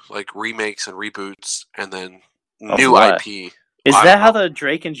own like remakes and reboots, and then new IP. Is that how the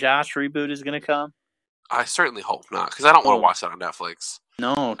Drake and Josh reboot is gonna come? I certainly hope not, because I don't want to watch that on Netflix.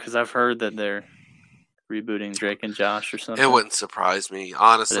 No, because I've heard that they're rebooting Drake and Josh or something. It wouldn't surprise me,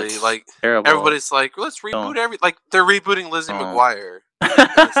 honestly. Like terrible. Everybody's like, let's reboot like they're rebooting Lizzie McGuire.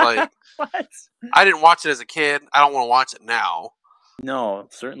 It's like, what? I didn't watch it as a kid. I don't want to watch it now. No,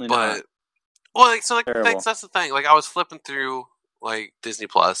 certainly not. Well, like, so like that's the thing. Like I was flipping through like Disney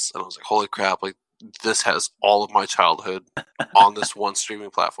Plus, and I was like, holy crap! Like this has all of my childhood on this one streaming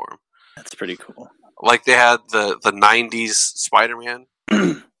platform. That's pretty cool. Like they had the '90s Spider-Man.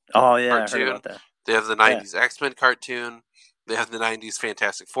 Oh yeah, cartoon. I heard about that. They have the '90s X-Men cartoon. They have the '90s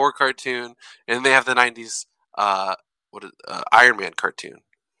Fantastic Four cartoon, and they have the '90s Iron Man cartoon.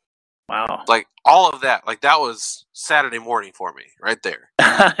 Wow. Like all of that, like that was Saturday morning for me, right there.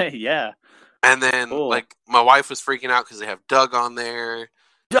 Yeah. And then like my wife was freaking out because they have Doug on there.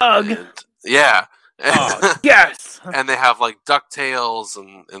 Doug. And, yeah. Oh, yes. And they have like DuckTales,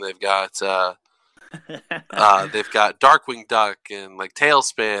 and they've got Darkwing Duck and like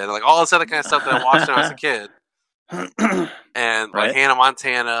Tailspin, and like all this other kind of stuff that I watched when I was a kid. And like Hannah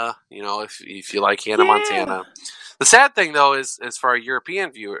Montana, you know, if you like Hannah Montana. The sad thing though is for our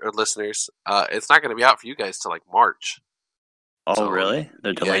European listeners, it's not going to be out for you guys till like March. Oh, so, really?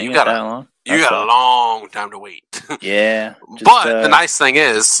 They're delaying it that long? You got a long time to wait. Yeah. But the nice thing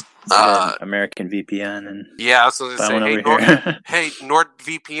is, American VPN and yeah, I was going to say, hey, hey,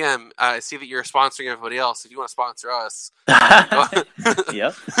 NordVPN, I see that you're sponsoring everybody else. If you want to sponsor us,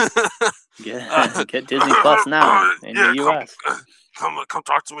 yep, get Disney Plus now in the US. Come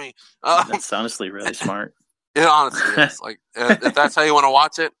talk to me. That's honestly really smart. It honestly is. Like, if that's how you want to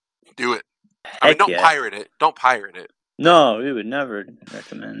watch it, do it. I mean, don't pirate it. Don't pirate it. No, we would never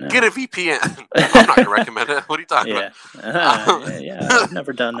recommend that. Get a VPN. I'm not going to recommend it. What are you talking about? Yeah, I've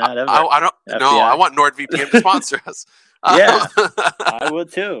never done that ever. I don't. FBI. No, I want NordVPN to sponsor us. Yeah, I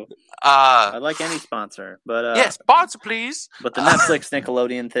would too. I'd like any sponsor, but yeah, sponsor please. But the Netflix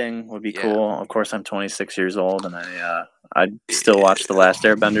Nickelodeon thing would be cool. Of course, I'm 26 years old, and I'd still watch the Last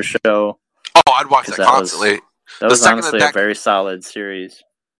Airbender show. Oh, I'd watch that constantly. That was honestly a very solid series.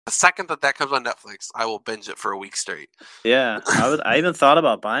 The second that comes on Netflix, I will binge it for a week straight. Yeah, I even thought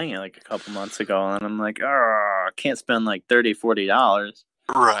about buying it like a couple months ago, and I'm like, I can't spend like $30,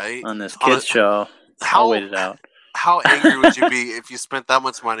 $40 on this kids show. I'll wait it out. How angry would you be if you spent that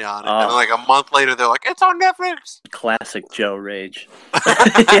much money on it, and then like a month later they're like, it's on Netflix? Classic Joe rage.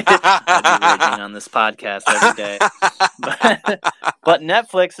 I'd be raging on this podcast every day. But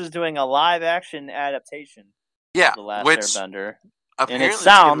Netflix is doing a live-action adaptation of The Last Airbender. And it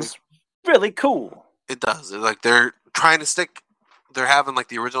sounds really cool. It does. Like they're trying to stick. They're having like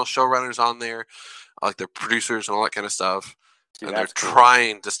the original showrunners on there, like their producers and all that kind of stuff. Dude, and they're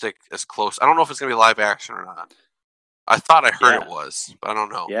trying to stick as close. I don't know if it's gonna be live action or not. I thought I heard it was, but I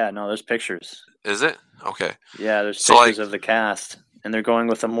don't know. Yeah, no, there's pictures. Is it? Okay. Yeah, there's pictures of the cast, and they're going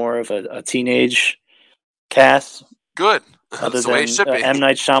with more of a teenage cast. Good. Other than M.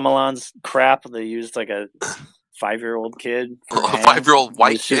 Night Shyamalan's crap, they used like a 5-year-old kid. A 5-year-old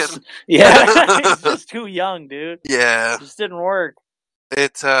white kid? He's just too young, dude. Yeah. It just didn't work.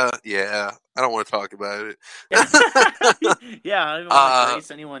 Yeah. I don't want to talk about it. Yeah, I don't want to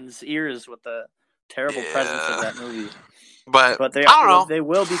grace anyone's ears with the terrible presence of that movie. But I don't know. They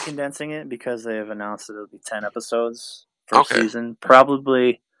will be condensing it because they have announced that it'll be 10 episodes per season.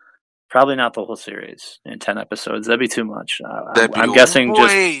 Probably not the whole series in 10 episodes. That'd be too much. I'm guessing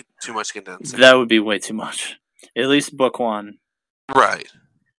way too much condensing. That would be way too much. At least book one. Right.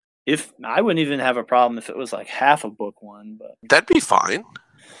 If I wouldn't even have a problem if it was like half of book one, but that'd be fine.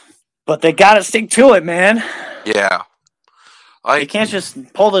 But they gotta stick to it, man. Yeah. They can't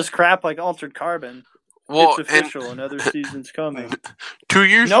just pull this crap like Altered Carbon. Well, it's official. Another season's coming. 2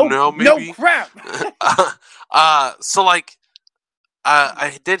 years from now, maybe. No crap. So like,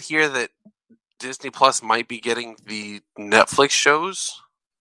 I did hear that Disney Plus might be getting the Netflix shows.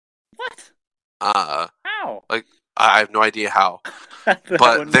 What? How? Like, I have no idea how. That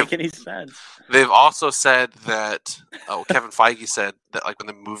wouldn't make any sense. They've also said that Kevin Feige said that like when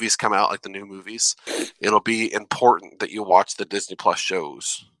the movies come out, like the new movies, it'll be important that you watch the Disney Plus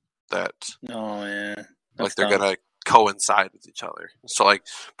shows. That like they're gonna coincide with each other. So like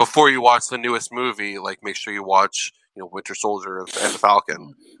before you watch the newest movie, like make sure you watch Winter Soldier and the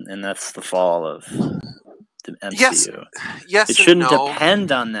Falcon. And that's the fall of the MCU. Yes. It shouldn't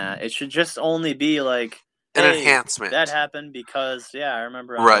depend on that. It should just only be like an enhancement. That happened because I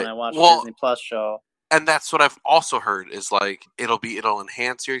remember when I watched the Disney Plus show. And that's what I've also heard is like it'll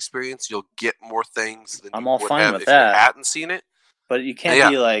enhance your experience. You'll get more things than I'm you all would fine have with if that. you hadn't seen it. But you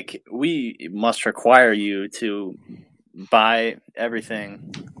can't be like, we must require you to buy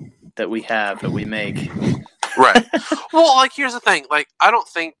everything that we have, that we make. Right. Well, like, here's the thing. Like, I don't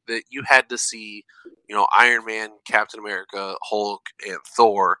think that you had to see, Iron Man, Captain America, Hulk, and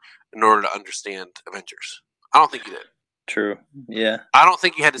Thor in order to understand Avengers. I don't think you did. True. Yeah. I don't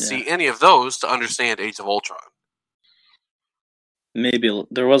think you had to see any of those to understand Age of Ultron. Maybe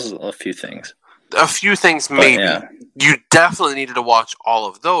there was a few things. A few things, maybe. Yeah. You definitely needed to watch all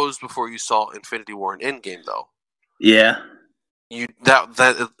of those before you saw Infinity War and Endgame, though. Yeah.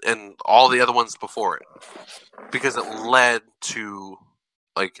 That and all the other ones before it, because it led to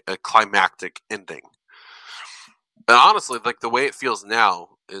like a climactic ending. And honestly, like the way it feels now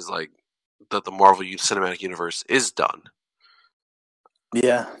is like that the Marvel Cinematic Universe is done.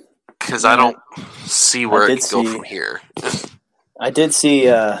 Yeah. Because I don't see where it can go from here. I did see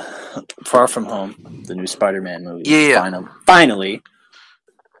Far From Home, the new Spider-Man movie. Yeah. Finally.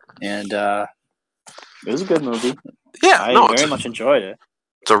 And it was a good movie. Yeah, I very much enjoyed it.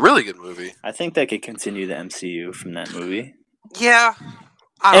 It's a really good movie. I think they could continue the MCU from that movie. Yeah.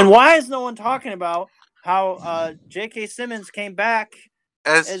 And why is no one talking about how J.K. Simmons came back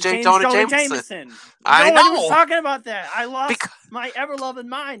as J. Jonah Jameson. I Nobody know. was talking about that. I lost my ever-loving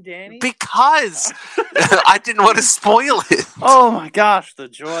mind, Danny. Because I didn't want to spoil it. Oh my gosh, the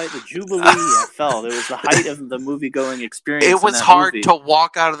joy, the jubilee I felt. It was the height of the movie-going experience. It was hard to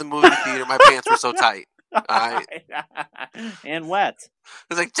walk out of the movie theater. My pants were so tight. And wet. It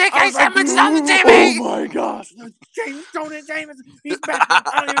was like, J.K. Simmons on the TV! Oh my gosh. James Jonah Jameson, he's back.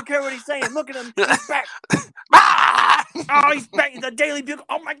 I don't even care what he's saying. Look at him. He's back. Oh, he's back. The Daily Bugle.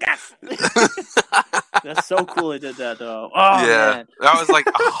 Oh my gosh. That's so cool he did that, though. Oh, yeah. Man. That was like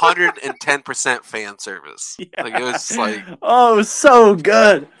 110% fan service. Yeah. Like, it was like... Oh, so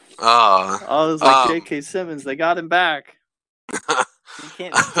good. I was like, J.K. Simmons, they got him back. He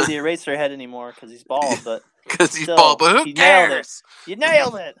can't do the eraser head anymore because he's bald, but... Because he's bald, but who cares? You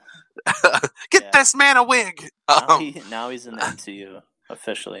nailed it. Get this man a wig. Now he's in the MCU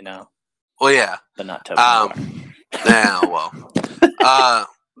officially now. Well, yeah, but not Tobey. Yeah, well,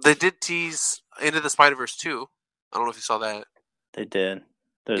 they did tease Into the Spider-Verse 2. I don't know if you saw that. They did.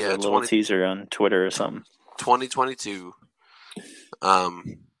 There's a little teaser on Twitter or something. 2022.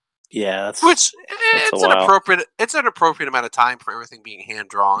 Yeah, that's it's an appropriate. It's an appropriate amount of time for everything being hand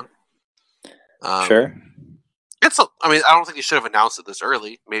drawn. Sure. I don't think you should have announced it this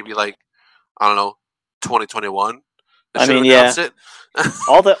early. Maybe I don't know, 2021. It.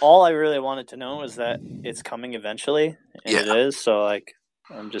 all I really wanted to know is that it's coming eventually, and it is. So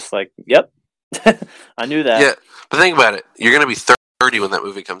I'm just like, yep, I knew that. Yeah, but think about it. You're gonna be 30 when that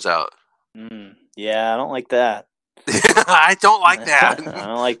movie comes out. Yeah, I don't like that. I don't like that. I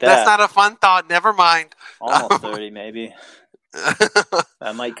don't like that. That's not a fun thought. Never mind. Almost 30, maybe.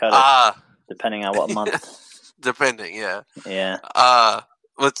 I might cut it, depending on what month. Depending, yeah. Yeah.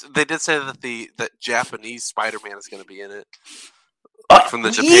 They did say that Japanese Spider-Man is going to be in it, from the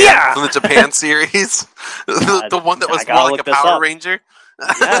Japan series, the one that was more like a Power Ranger.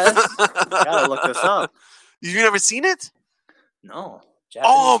 Yes, gotta look this up. You've never seen it? No.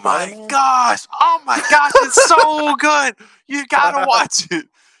 Oh my gosh! It's so good. You gotta watch it.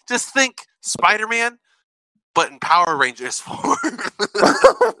 Just think Spider-Man, but in Power Rangers form.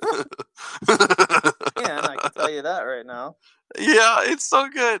 Yeah, I can tell you that right now. Yeah, it's so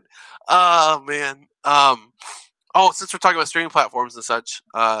good. Oh man. Since we're talking about streaming platforms and such,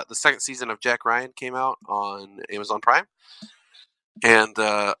 the second season of Jack Ryan came out on Amazon Prime, and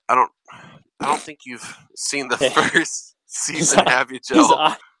I don't think you've seen the first season, have you,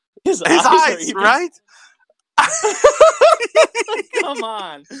 Joe? His eyes, right? Come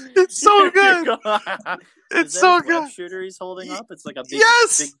on. It's so good. It's so good. Web shooter he's holding up? It's like a big,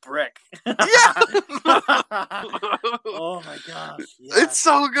 big brick. Yeah. Oh my gosh. Yes. It's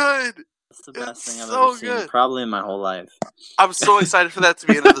so good. It's the best thing I've ever seen, probably in my whole life. I'm so excited for that to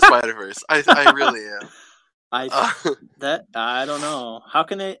be Into the Spider-Verse. I really am. I don't know. How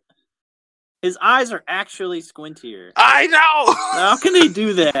can they... His eyes are actually squintier. I know! How can they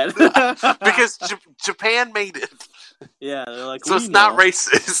do that? Because Japan made it. Yeah, they're like, so it's not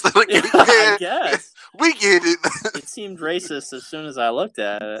racist. They're like, I guess. We get it. It seemed racist as soon as I looked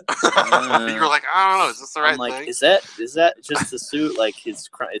at it. You were like, I don't know, is this the right thing? Is that just the suit? Like it's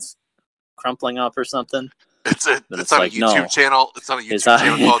crumpling up or something? It's on a YouTube channel. It's on a YouTube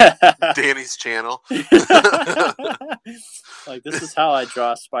channel called Danny's Channel. Like, this is how I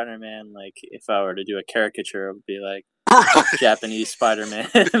draw Spider-Man. Like, if I were to do a caricature, it would be like Japanese Spider-Man.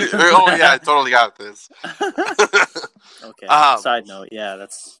 Oh yeah, I totally got this. Okay. Side note, yeah,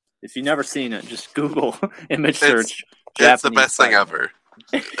 that's if you've never seen it, just Google image search. It's the best thing ever.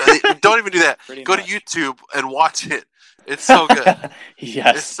 Don't even do that. Go to YouTube and watch it. It's so good.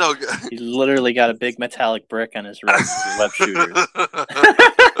 Yes. It's so good. He literally got a big metallic brick on his web shooter.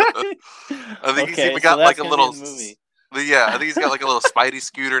 I think he's even got like a little... Yeah, I think he's got like a little Spidey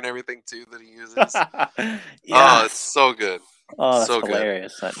scooter and everything too that he uses. Yes. Oh, it's so good. Oh, that's so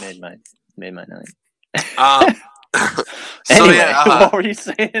hilarious. Good. That made my night. Anyway, what were you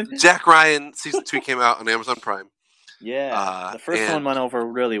saying? Jack Ryan season 2 came out on Amazon Prime. Yeah, the first one went over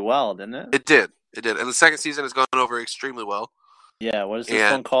really well, didn't it? It did, and the second season has gone over extremely well. Yeah, what is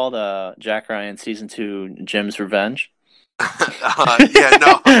this one called? Jack Ryan season 2, Jim's Revenge.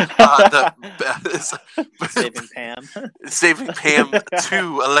 Saving Pam. Saving Pam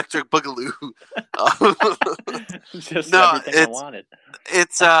 2, Electric Boogaloo. Just everything I wanted.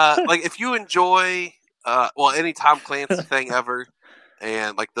 It's like if you enjoy any Tom Clancy thing ever,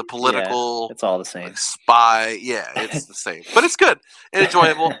 and like the political, it's all the same. Like, spy, it's the same, but it's good and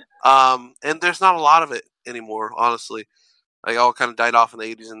enjoyable. And there's not a lot of it anymore, honestly. Like all kind of died off in the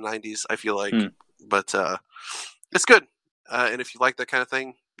 80s and 90s. I feel like, but it's good. And if you like that kind of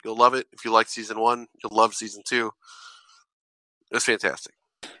thing, you'll love it. If you like season 1, you'll love season 2. It was fantastic.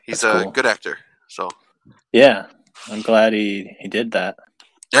 He's That's a cool. good actor. So Yeah, I'm glad he did that.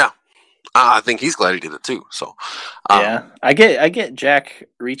 yeah, I think he's glad he did it too. So Yeah, I get Jack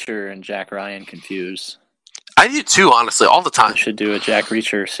Reacher and Jack Ryan confused. I do too, honestly, all the time. They should do a Jack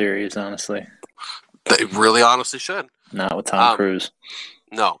Reacher series, honestly. They really honestly should. Not with Tom Cruise.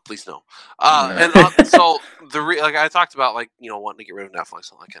 No, please no. No. So like I talked about, like, you know, wanting to get rid of Netflix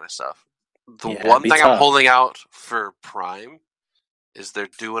and all that kind of stuff. The one thing I'm holding out for Prime is they're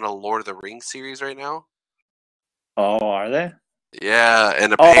doing a Lord of the Rings series right now. Oh, are they? Yeah,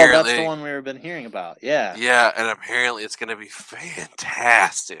 and apparently that's the one we've been hearing about. Yeah. Yeah, and apparently it's going to be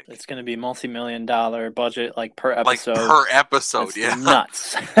fantastic. It's going to be multi-million-dollar budget, like per episode. Like per episode, That's yeah.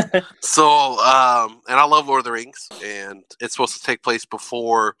 nuts. So, and I love Lord of the Rings, and it's supposed to take place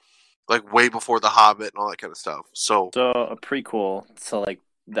before, like, way before The Hobbit and all that kind of stuff. So a prequel to, like,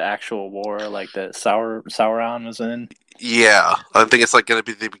 the actual war, like, that Sauron was in. Yeah, I think it's, like, going to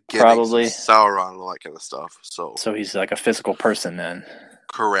be the beginning Probably. of Sauron and all that kind of stuff. So he's, like, a physical person then.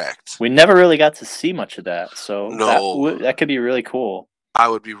 Correct. We never really got to see much of that, so no, that could be really cool. I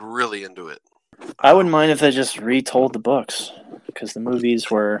would be really into it. I wouldn't mind if they just retold the books, because the movies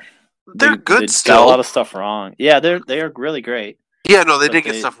were... They're good still. Got a lot of stuff wrong. Yeah, they are really great. Yeah, no, they did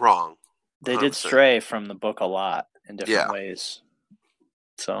get stuff wrong. 100%. They did stray from the book a lot in different ways.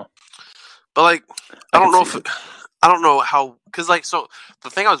 So, but like, I don't know how, because like, so the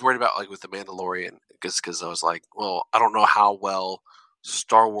thing I was worried about, like, with the Mandalorian, because I was like, well, I don't know how well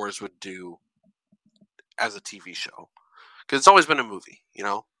Star Wars would do as a TV show, because it's always been a movie, you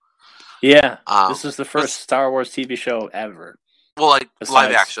know. Yeah, this is the first Star Wars TV show ever. Well, like,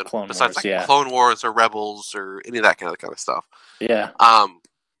 live action, Clone besides Wars, like Clone Wars or Rebels or any of that kind of stuff. Yeah.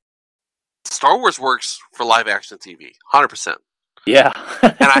 Star Wars works for live action TV, 100%. Yeah.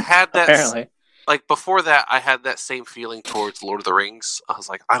 And I had that apparently. Like, before that, I had that same feeling towards Lord of the Rings. I was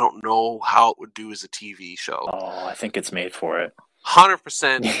like, I don't know how it would do as a TV show. Oh, I think it's made for it.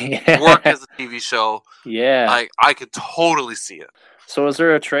 100% work as a TV show. Yeah. Like, I could totally see it. So is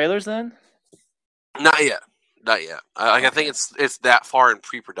there a trailers then? Not yet. I think it's that far in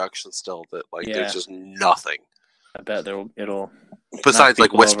pre-production still that, like, there's just nothing. I bet it'll... Besides,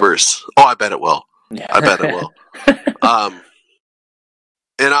 like, whispers. Oh, I bet it will. Yeah. I bet it will.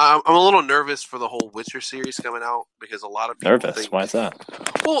 And I'm a little nervous for the whole Witcher series coming out, because a lot of people Why is that?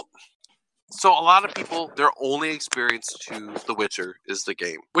 Well, so a lot of people, their only experience to The Witcher is the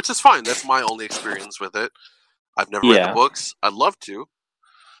game, which is fine. That's my only experience with it. I've never read the books. I'd love to.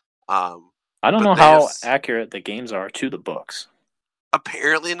 I don't know how accurate the games are to the books.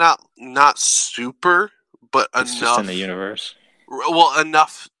 Apparently not super, but it's enough. Just in the universe. Well,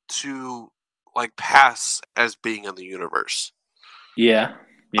 enough to, like, pass as being in the universe. Yeah.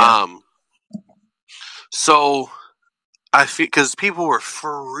 So I feel, because people were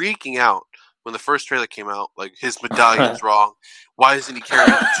freaking out when the first trailer came out, like, his medallion's wrong. Why isn't he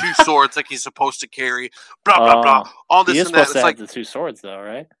carrying 2 swords like he's supposed to carry? Blah blah blah. All this and that. It's like the 2 swords, though,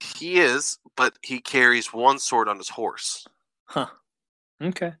 right? He is, but he carries 1 sword on his horse. Huh.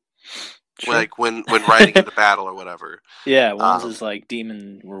 Okay. Sure. Like when riding into battle or whatever. Yeah, one's his, like,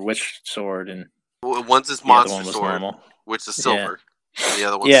 demon or witch sword, and one's his monster sword, which is silver, and the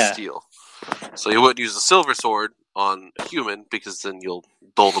other one's steel. So you wouldn't use the silver sword on a human, because then you'll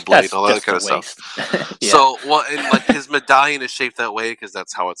dull the blade and all that kind of stuff. So, well, and, like, his medallion is shaped that way because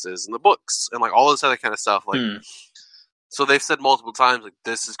that's how it is in the books, and, like, all this other kind of stuff. Like, so they've said multiple times, like,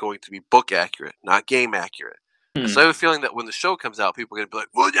 this is going to be book accurate, not game accurate. So I have a feeling that when the show comes out, people are going to be like,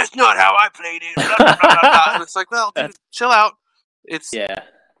 well, that's not how I played it. Blah, blah, blah, blah. And it's like, well, dude, chill out. It's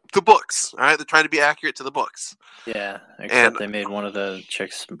the books, all right? They're trying to be accurate to the books. Yeah, except they made one of the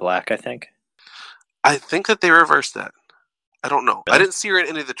chicks black, I think. I think that they reversed that. I don't know. Really? I didn't see her in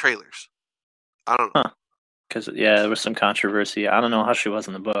any of the trailers. I don't know. Because, there was some controversy. I don't know how she was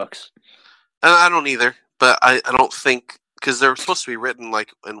in the books. I don't either, but I don't think... Because they're supposed to be written,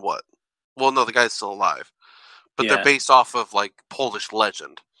 like, in what? Well, no, the guy's still alive. But they're based off of, like, Polish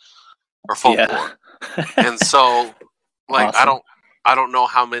legend. Or folklore. And so, like, awesome. I don't know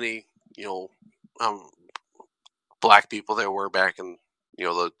how many, black people there were back in,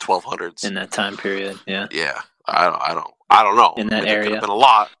 the 1200s. In that time period, yeah. Yeah. I don't know. In that area. There could have been a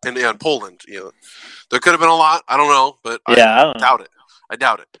lot. And in Poland, there could have been a lot. I don't know, but I doubt it. I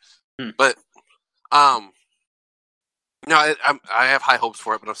doubt it. But, no, I have high hopes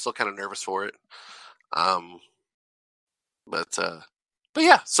for it, but I'm still kind of nervous for it. But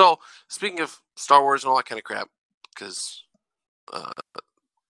yeah, so speaking of Star Wars and all that kind of crap, because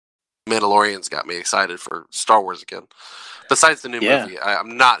Mandalorian's got me excited for Star Wars again. Besides the new movie,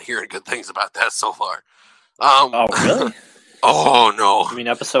 I'm not hearing good things about that so far. Oh, really? Oh no! You mean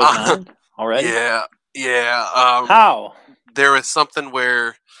episode 9 already? Yeah. How? There was something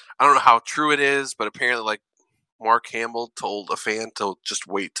where I don't know how true it is, but apparently, like Mark Hamill told a fan to just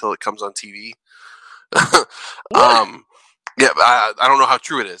wait till it comes on TV. Yeah, I don't know how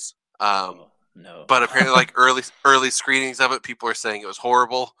true it is. No. But apparently, like early screenings of it, people are saying it was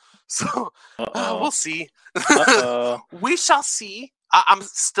horrible. So we'll see. We shall see. I'm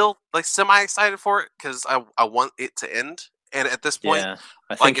still like semi excited for it because I want it to end. And at this point, yeah,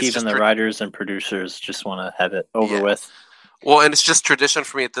 I think like, even the writers and producers just want to have it over with. Well, and it's just tradition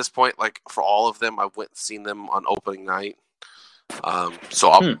for me at this point. Like for all of them, I went and seen them on opening night. So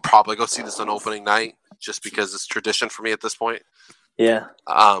I'll probably go see this on opening night just because it's tradition for me at this point. Yeah.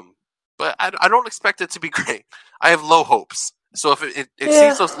 But I don't expect it to be great. I have low hopes. So if it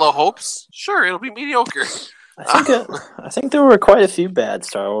exceeds those low hopes, sure, it'll be mediocre. I think there were quite a few bad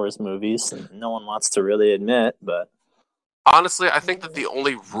Star Wars movies, and no one wants to really admit, but honestly, I think that the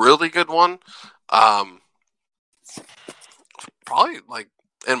only really good one, probably, like,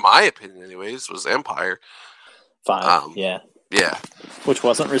 in my opinion anyways, was Empire. 5, yeah. Which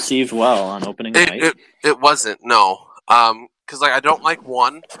wasn't received well on opening night. It wasn't, no. Because, like, I don't like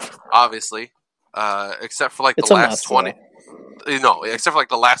 1, obviously, except for, like, the last 20... No, except for, like,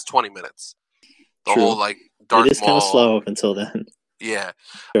 the last 20 minutes. The whole, like, Darth Maul... It is kind of slow up until then. Yeah.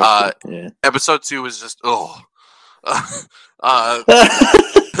 Episode 2 was just,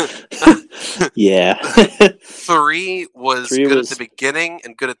 yeah. 3 was good at the beginning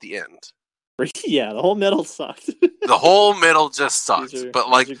and good at the end. Yeah, the whole middle sucked. The whole middle just sucked. But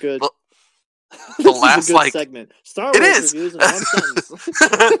like good. The last like segment. Star Wars reviews in one sentence.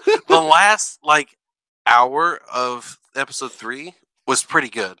 The last like hour of episode 3 was pretty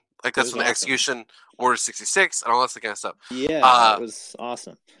good. Like that's when the execution Order 66 and all that kind of stuff. Yeah, that was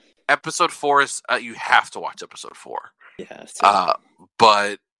awesome. Episode 4 is you have to watch episode 4. Yeah.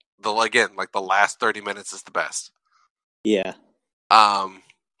 But the last 30 minutes is the best. Yeah.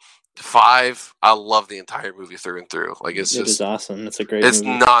 5, I love the entire movie through and through. Like it is awesome. It's a great movie.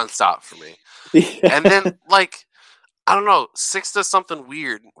 Nonstop for me. Yeah. And then like I don't know, 6 does something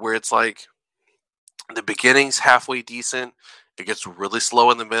weird where it's like the beginning's halfway decent, it gets really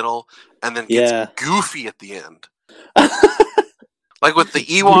slow in the middle, and then gets goofy at the end. Like with the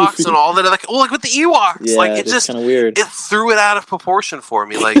Ewoks and all that, like with the Ewoks, like it just kind of weird. It threw it out of proportion for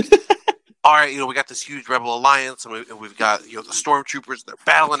me. Like, all right, we got this huge Rebel Alliance, and we've got the stormtroopers. They're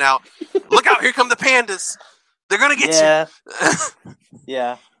battling out. Look out! Here come the pandas. They're gonna get you.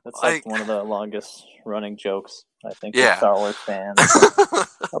 Yeah, that's like one of the longest running jokes I think with Star Wars fans.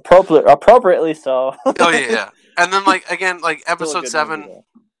 Appropriately so. Yeah. And then like again, like episode 7.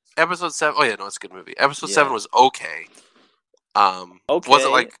 Episode 7. Oh yeah, no, it's a good movie. Episode 7 was okay.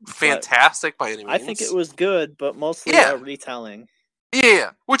 Wasn't like fantastic by any means. I think it was good, but mostly a retelling.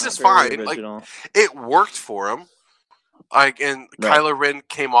 Yeah, which is fine. Original. Like it worked for him. Like and Kylo Ren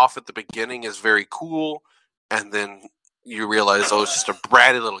came off at the beginning as very cool, and then you realize it's just a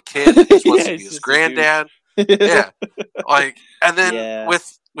bratty little kid that just wants to be his granddad. Yeah, like and then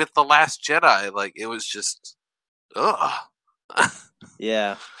with the Last Jedi, like it was just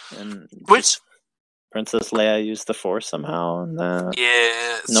yeah, and which. Princess Leia used the Force somehow, and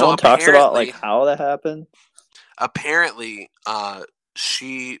no one talks about like how that happened. Apparently,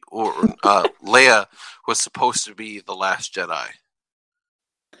 she or Leia was supposed to be the Last Jedi.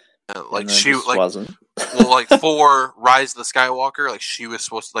 Like she wasn't. Well, like for Rise of the Skywalker, like she was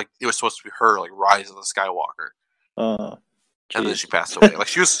supposed to it was supposed to be her like Rise of the Skywalker. And then she passed away. Like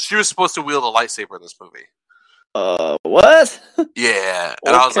she was supposed to wield a lightsaber in this movie. What? Yeah,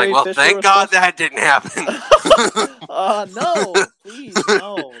 and I was like, well, thank God that didn't happen. No, please,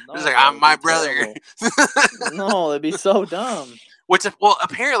 no. He's like, I'm my brother. No, it'd be so dumb. Which,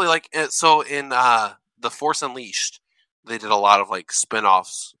 apparently, like, so in The Force Unleashed, they did a lot of like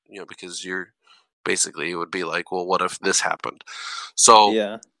spin-offs, because it would be like, well, what if this happened? So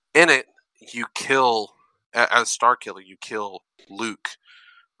in it, you kill as Star Killer, you kill Luke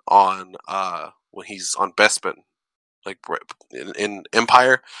on when he's on Bespin, like in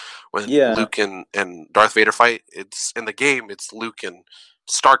Empire, when Luke and Darth Vader fight. It's in the game. It's Luke and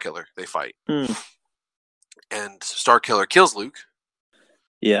Star Killer. They fight, and Star Killer kills Luke.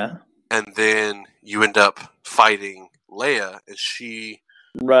 Yeah, and then you end up fighting Leia, and she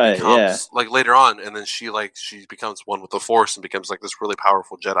becomes, like later on, and then she becomes one with the Force and becomes like this really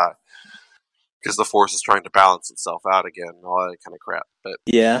powerful Jedi. Because the Force is trying to balance itself out again and all that kind of crap. But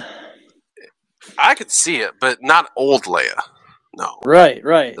I could see it, but not old Leia. No. Right.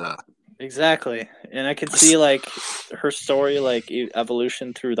 Exactly. And I could see, like, her story, like,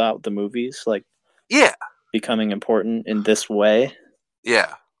 evolution throughout the movies. Like, becoming important in this way.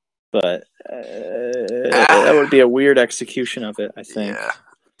 Yeah. But that would be a weird execution of it, I think. Yeah.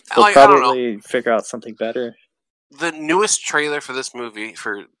 They'll Like, I don't know. probably figure out something better. The newest trailer for this movie,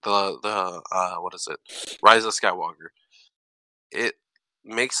 for the what is it? Rise of Skywalker. It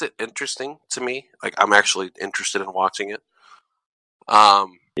makes it interesting to me. Like, I'm actually interested in watching it.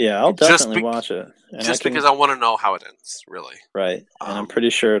 Yeah, I'll definitely watch it. And because I want to know how it ends, really. Right. And I'm pretty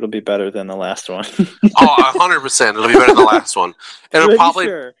sure it'll be better than the last one. 100%. It'll be better than the last one. It'll probably,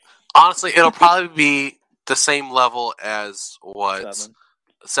 sure. Honestly, it'll probably be the same level as what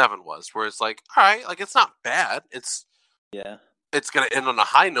 7 was, where it's like, all right, like, it's not bad. It's going to end on a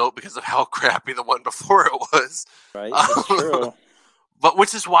high note because of how crappy the one before it was. Right, that's true. But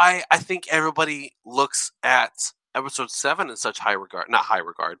which is why I think everybody looks at Episode 7 in such high regard. Not high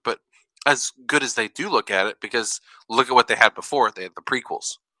regard, but as good as they do look at it, because look at what they had before. They had the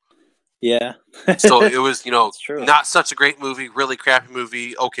prequels. Yeah. So it was, not such a great movie, really crappy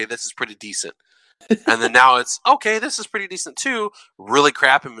movie. Okay, this is pretty decent. And then now it's, okay, this is pretty decent too. Really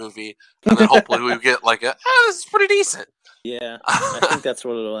crappy movie. And then hopefully we get like this is pretty decent. Yeah, I think that's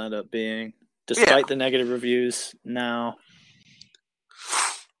what it'll end up being. Despite the negative reviews now.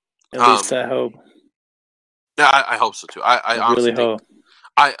 At least I hope. Yeah, I hope so too. I honestly really hope.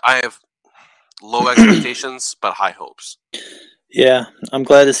 I have low expectations, but high hopes. Yeah, I'm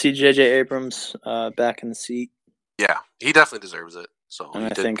glad to see J.J. Abrams back in the seat. Yeah, he definitely deserves it. So, and I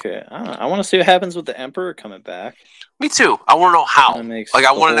think I want to see what happens with the Emperor coming back. Me too. I want to know how. Like,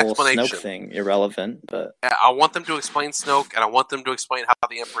 I want an Snoke explanation. Thing irrelevant, but I want them to explain Snoke, and I want them to explain how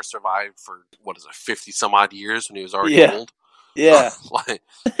the Emperor survived for 50 some odd years when he was already old. Yeah, well,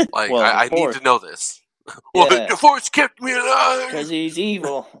 I need to know this. Well, the Force kept me alive because he's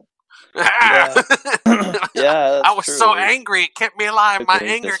evil. Yeah, I was true. so angry; it kept me alive. My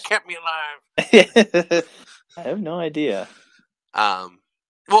anger kept me alive. I have no idea.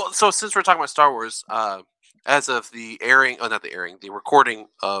 Well, so since we're talking about Star Wars, as of the recording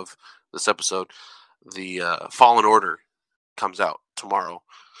of this episode, the Fallen Order comes out tomorrow.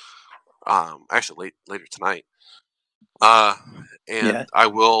 Actually, later tonight. And I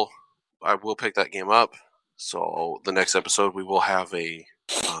will pick that game up. So the next episode we will have a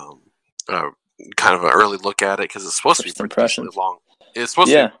kind of an early look at it because it's supposed to be pretty decently long. It's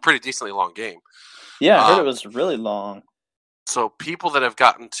supposed to be a pretty decently long game. Yeah, I heard it was really long. So people that have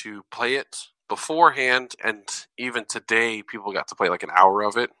gotten to play it beforehand, and even today, people got to play like an hour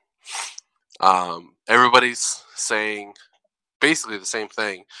of it. Everybody's saying basically the same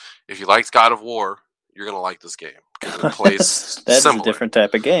thing. If you liked God of War, you're gonna like this game because it plays That's similar. A different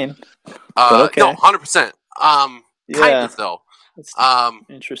type of game. No, 100%. Kind of though.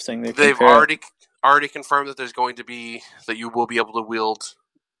 Interesting. They've already confirmed that there's going to be that you will be able to wield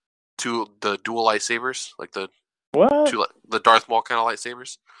the dual lightsabers, like the Darth Maul kind of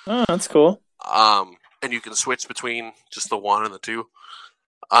lightsabers. Oh, that's cool. And you can switch between just the one and the two.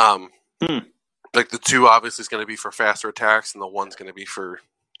 Like the two obviously is going to be for faster attacks, and the one's going to be for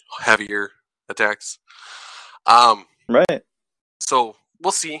heavier attacks. Right. So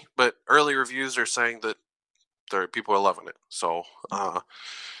we'll see, but early reviews are saying that people are loving it. So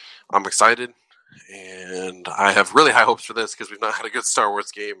I'm excited, and I have really high hopes for this because we've not had a good Star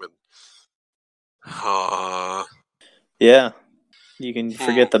Wars game, and yeah, you can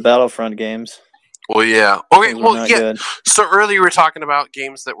forget the Battlefront games. Well, yeah. Okay, well, yeah. Good. So earlier we were talking about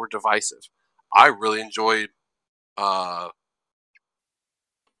games that were divisive. I really enjoyed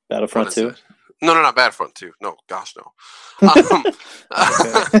Battlefront 2. No, not Battlefront 2. No, gosh, no.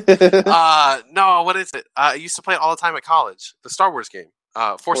 No, what is it? I used to play it all the time at college. The Star Wars game,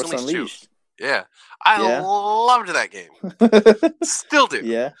 Force Unleashed 2. Yeah, I loved that game. Still do.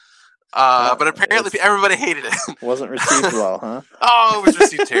 Yeah. But apparently everybody hated it. Wasn't received well, huh? Oh, it was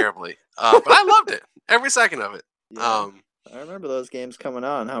received terribly. But I loved it. Every second of it. Yeah. I remember those games coming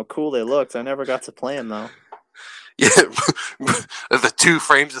on, how cool they looked. I never got to play them, though. Yeah, the 2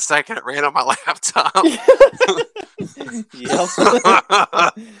 frames a second it ran on my laptop. Yep.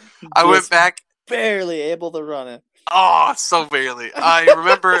 I went back. Barely able to run it. Oh, so barely. I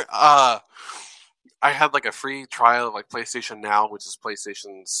remember I had like a free trial of like PlayStation Now, which is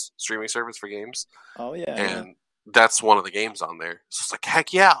PlayStation's streaming service for games. Oh, yeah. And that's one of the games on there. So it's like,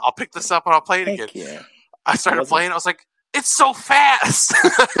 heck yeah, I'll pick this up and I'll play it again. Yeah. I started playing, I was like, it's so fast!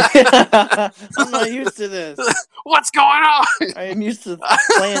 I'm not used to this. What's going on? I am used to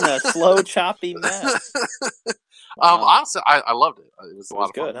playing a slow, choppy mess. Wow. Honestly, I loved it. It was a lot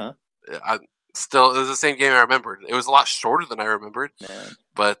of good, fun. Huh? It was the same game I remembered. It was a lot shorter than I remembered,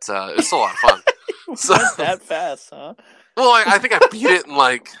 but it was still a lot of fun. So, not that fast, huh? Well, I think I beat it in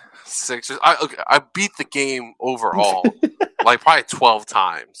like 6. I beat the game overall like probably 12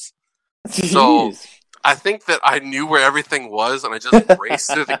 times. So I think that I knew where everything was, and I just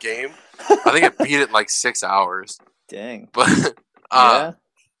raced through the game. I think I beat it in like 6 hours. Dang. But Yeah.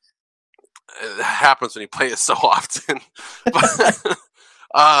 it happens when you play it so often. But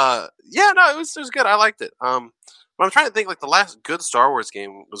yeah, no, it was good. I liked it. But I'm trying to think, like the last good Star Wars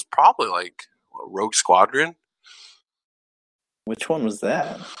game was probably like Rogue Squadron. Which one was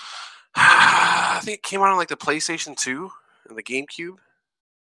that? I think it came out on like the PlayStation 2 and the GameCube.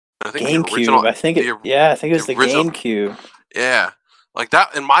 I think GameCube. The original, I think it was the original, GameCube. Yeah, like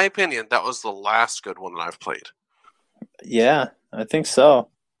that. In my opinion, that was the last good one that I've played. Yeah, I think so.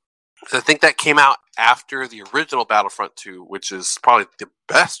 I think that came out after the original Battlefront 2, which is probably the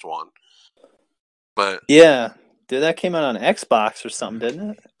best one. But yeah, dude, that came out on Xbox or something,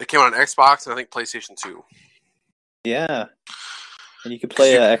 didn't it? It came out on Xbox and I think PlayStation 2. Yeah, and you could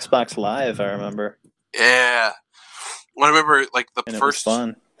play Xbox Live. I remember. Yeah, I remember like and it was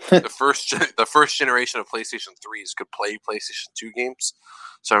fun. the first generation of PlayStation 3s could play PlayStation 2 games,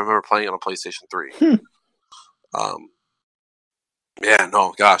 so I remember playing on a PlayStation 3. Yeah,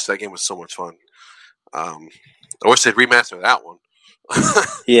 no, gosh, that game was so much fun. I wish they'd remaster that one.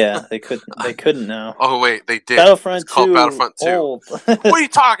 Yeah, they couldn't now. Oh wait, they did. Battlefront 2. It's called Battlefront 2. Old. What are you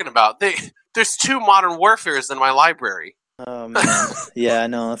talking about? There's 2 Modern Warfares in my library. Oh man, yeah, I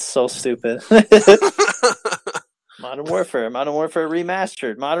know, it's so stupid. Modern Warfare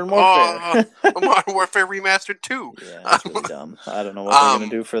Remastered, Modern Warfare. Modern Warfare Remastered 2. Yeah, that's really dumb. I don't know what they're gonna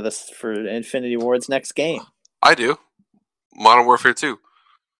do for Infinity Ward's next game. I do. Modern Warfare 2.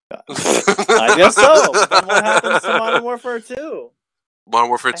 I guess so. But then what happens to Modern Warfare 2? Modern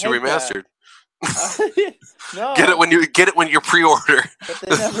Warfare 2 Remastered. No. Get it when you pre-order. But they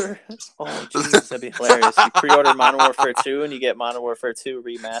never. Oh, jeez, that'd be hilarious. You pre-order Modern Warfare 2 and you get Modern Warfare 2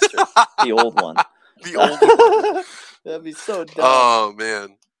 Remastered, the old one. The old one. That'd be so dumb. Oh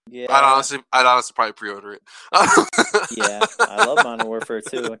man. Yeah. I'd honestly probably pre-order it. Yeah, I love Modern Warfare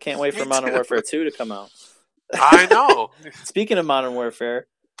 2. I can't wait for Modern Warfare 2 to come out. I know. Speaking of Modern Warfare,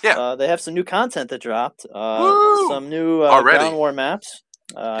 yeah, they have some new content that dropped. Some new Ground War maps.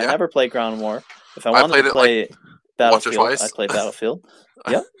 I never played Ground War. If I wanted to play Battlefield, I played Battlefield.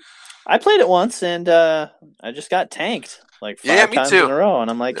 Yep. I played it once, and I just got tanked like 5 times in a row. And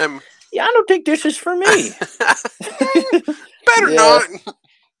I'm like, yeah, I don't think this is for me. Better not.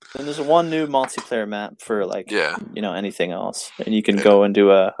 And there's one new multiplayer map for anything else, and you can go and do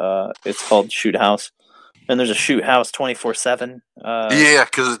it's called Shoot House. And there's a Shoot House 24/7. Yeah,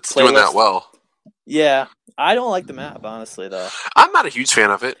 because it's doing that well. Yeah, I don't like the map, honestly, though. I'm not a huge fan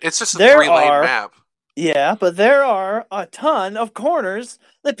of it. It's just a 3-lane map. Yeah, but there are a ton of corners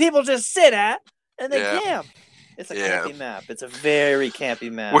that people just sit at and they camp. It's a campy map. It's a very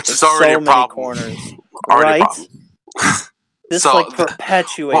campy map. Which is already a problem. So many corners, right? This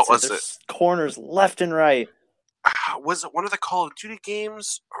perpetuates it. There's corners left and right. Was it one of the Call of Duty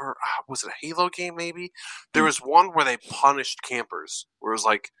games, or was it a Halo game? Maybe there was one where they punished campers. Where it was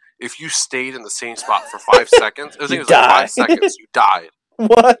like if you stayed in the same spot for 5 seconds, I think it was like 5 seconds, you died.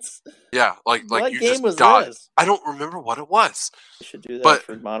 What? Yeah, like what you game just died. This? I don't remember what it was. You should do that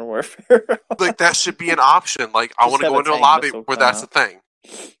for Modern Warfare. Like that should be an option. Like I want to go into a lobby where that's the thing.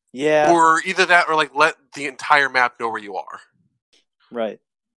 Yeah. Or either that, or like let the entire map know where you are. Right.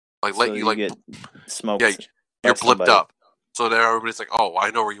 Like let you get smoked. Yeah. You're blipped up. So then everybody's like, oh,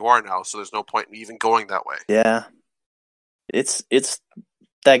 I know where you are now, so there's no point in even going that way. Yeah. It's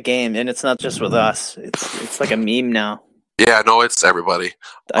that game, and it's not just with us. It's like a meme now. Yeah, no, it's everybody.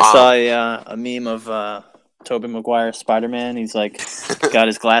 I saw a meme of Tobey Maguire Spider-Man. He's like got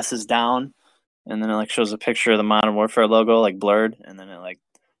his glasses down, and then it like shows a picture of the Modern Warfare logo like blurred, and then it like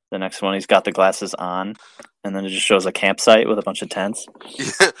the next one he's got the glasses on, and then it just shows a campsite with a bunch of tents.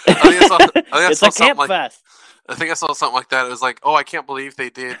 Yeah, it's a camp fest. I think I saw something like that. It was like, oh, I can't believe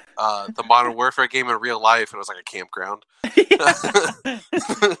they did the Modern Warfare game in real life, and it was like a campground. It's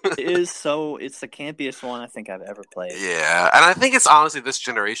the campiest one I think I've ever played. Yeah, and I think it's honestly this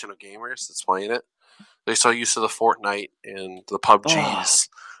generation of gamers that's playing it. They're so used to the Fortnite and the PUBGs.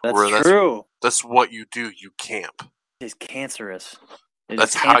 That's true. That's what you do. You camp. It's cancerous.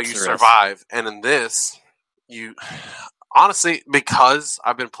 That's how you survive. And in this, you... Honestly, because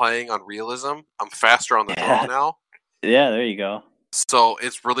I've been playing on realism, I'm faster on the draw now. Yeah, there you go. So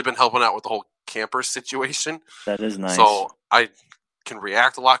it's really been helping out with the whole camper situation. That is nice. So I can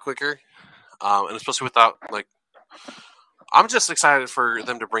react a lot quicker, and especially without I'm just excited for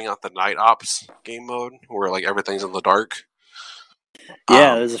them to bring out the Night Ops game mode, where like everything's in the dark.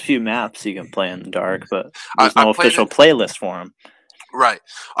 Yeah, there's a few maps you can play in the dark, but there's no official playlist for them. Right.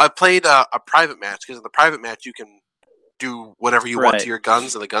 I played a private match because in the private match you can do whatever you want to your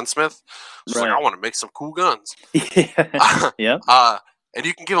guns in the gunsmith. So like, I want to make some cool guns. Yep. And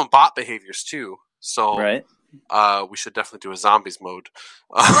you can give them bot behaviors too. So we should definitely do a zombies mode.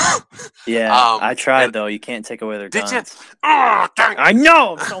 I tried though. You can't take away their guns. Did you? Oh, dang. I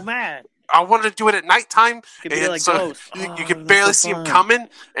know. I'm so mad. I wanted to do it at nighttime, and like so you can barely see them coming.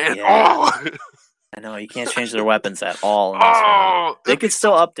 And I know you can't change their weapons at all. They could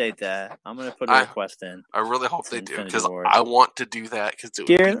still update that. I'm gonna put a request in. I really hope they do because I want to do that because it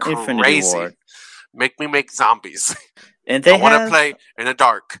would be crazy. Make me make zombies, and I want to play in the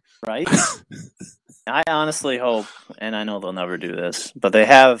dark. Right. I honestly hope, and I know they'll never do this, but they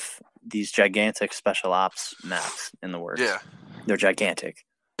have these gigantic special ops maps in the works. Yeah, they're gigantic.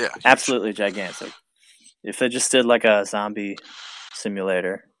 Yeah, absolutely gigantic. If they just did like a zombie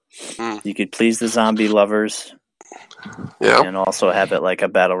simulator, you could please the zombie lovers. Yeah, and also have it like a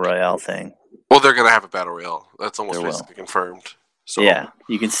battle royale thing. Well, they're gonna have a battle royale. That's almost basically confirmed. So yeah,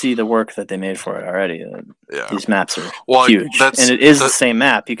 you can see the work that they made for it already. These maps are huge, and it is the same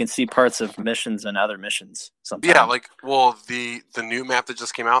map. You can see parts of missions and other missions. Sometimes. Yeah, the new map that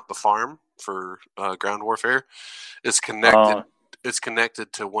just came out, the farm for Ground Warfare, is connected. It's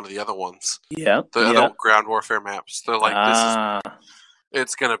connected to one of the other ones. Yeah, the other Ground Warfare maps. They're like this is.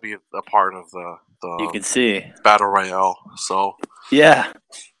 It's gonna be a part of the you can see battle royale. So yeah.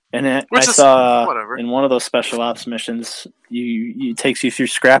 And I saw in one of those special ops missions, it takes you through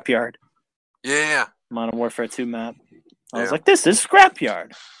Scrapyard. Yeah. Modern Warfare 2 map. I was like, this is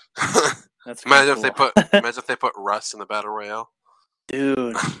Scrapyard. That's imagine if they put Rust in the battle royale.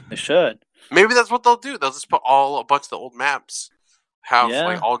 Dude, they should. Maybe that's what they'll do. They'll just put a bunch of the old maps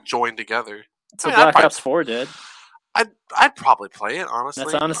all joined together. That's what Black Ops 4 did. I'd probably play it, honestly.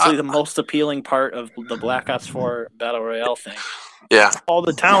 That's honestly the most appealing part of the Black Ops 4 battle royale thing. Yeah, all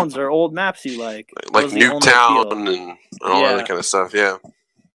the towns are old maps you like Nuketown and all that kind of stuff. Yeah, right.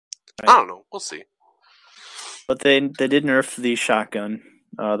 I don't know. We'll see. But they did nerf the shotgun,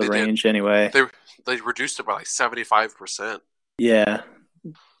 the range anyway. They reduced it by like 75%. Yeah,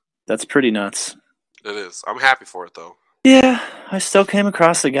 that's pretty nuts. It is. I'm happy for it though. Yeah, I still came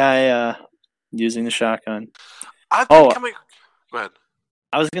across a guy using the shotgun. Go ahead.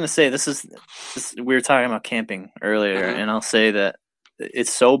 I was going to say, we were talking about camping earlier, and I'll say that it's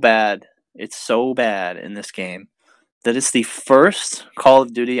so bad in this game that it's the first Call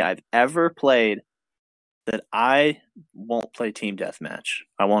of Duty I've ever played that I won't play Team Deathmatch.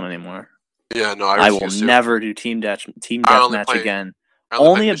 I won't anymore. Yeah, no, I will never do Team Deathmatch again.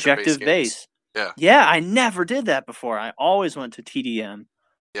 Only objective base. Yeah, I never did that before. I always went to TDM.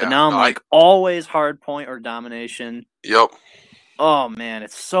 Yeah, but now I'm always hard point or domination. Yep. Oh man,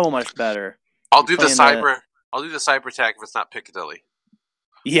 it's so much better. I'll do the cyber attack if it's not Piccadilly.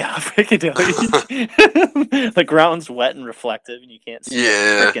 Yeah, Piccadilly. The ground's wet and reflective, and you can't see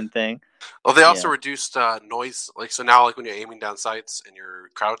the freaking thing. Well, they also reduced noise. So now, when you're aiming down sights and you're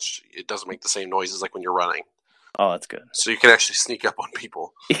crouched, it doesn't make the same noises like when you're running. Oh, that's good. So you can actually sneak up on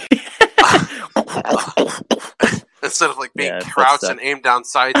people. Instead of being crouched and aimed down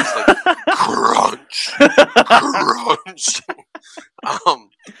sights, it's like crunch, crunch. I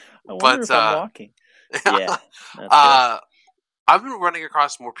wonder if I'm walking. Yeah. I've been running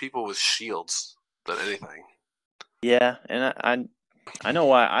across more people with shields than anything. Yeah, and I know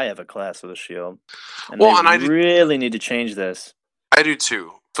why I have a class with a shield. And I really need to change this. I do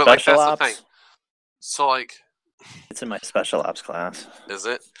too. But that's the thing. So it's in my special ops class. Is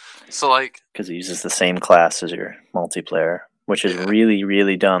it? So because it uses the same class as your multiplayer, which is really,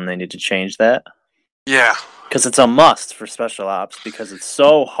 really dumb. They need to change that. Yeah. Because it's a must for special ops because it's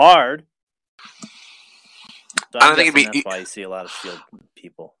so hard. So I think that's why you see a lot of shield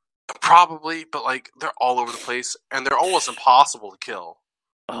people. Probably, but they're all over the place and they're almost impossible to kill.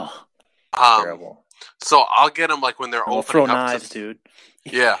 Oh, terrible. So I'll get them when they're opening throw up knives, dude.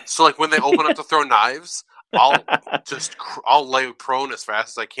 Yeah. So when they open up to throw knives, I'll lay prone as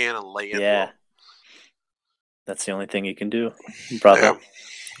fast as I can and lay in. Yeah. That's the only thing you can do, brother. Yeah.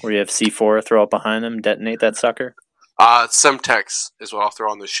 Where you have C4 throw up behind them, detonate that sucker. Semtex is what I'll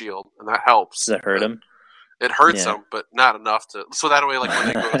throw on the shield, and that helps. Does that hurt him? It hurts them, but not enough to. So that way, when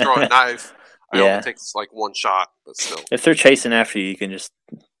they go to throw a knife, I only take one shot, but still. If they're chasing after you, you can just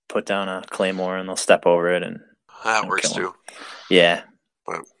put down a claymore and they'll step over it, and that works too. Yeah,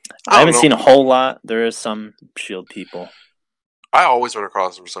 but I haven't seen a whole lot. There is some shield people. I always run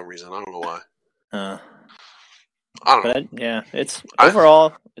across them for some reason. I don't know why. I don't know. It's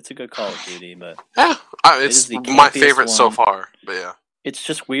overall it's a good Call of Duty, but it's my favorite so far. But yeah, it's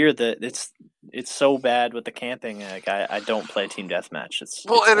just weird that it's so bad with the camping. Like I don't play team deathmatch. It's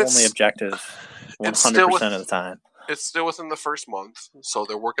only objective 100% of the time. It's still within the first month, so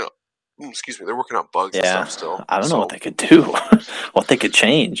they're working. They're working out bugs and stuff still. I don't know what they could do, what they could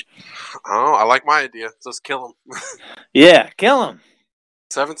change. Oh, I like my idea. Just kill them. Yeah, kill them.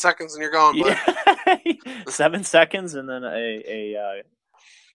 7 seconds and you're gone, bud. Yeah. 7 seconds and then a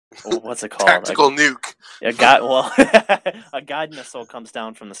what's it called? Tactical nuke. A guide missile comes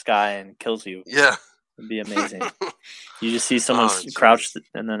down from the sky and kills you. Yeah. It'd be amazing. You just see someone crouched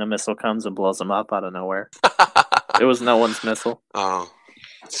and then a missile comes and blows them up out of nowhere. It was no one's missile. Oh,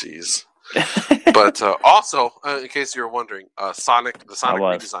 jeez. But also, in case you were wondering, the Sonic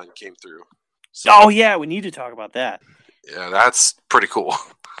redesign came through. So, oh yeah, we need to talk about that. Yeah, that's pretty cool.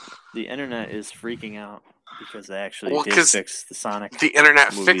 The internet is freaking out because they actually did fix the Sonic. The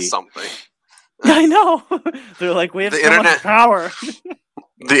internet movie. fixed something. I know. They're like, we have so much power.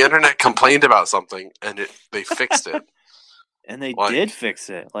 The internet complained about something, and they fixed it. And they did fix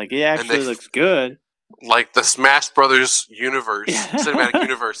it. Like, it actually looks good. Like, the Smash Brothers universe, cinematic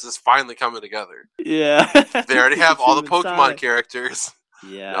universe, is finally coming together. Yeah. They already have all the Pokemon characters.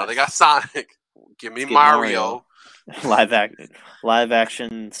 Yeah. Now they got Sonic. Give me Mario. Live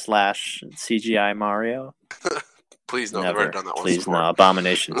action / CGI Mario. Please no, they've already done that once. Please no,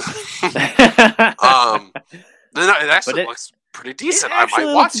 Abomination. It actually looks pretty decent. I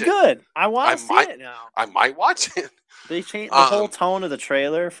might watch it. Good. I want to see it now. I might watch it. They changed the whole tone of the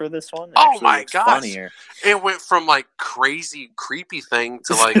trailer for this one. Oh my gosh! Funnier. It went from like crazy, creepy thing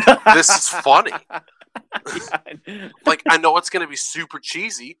to like this is funny. Like I know it's gonna be super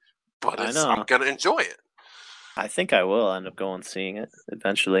cheesy, but I'm gonna enjoy it. I think I will end up going and seeing it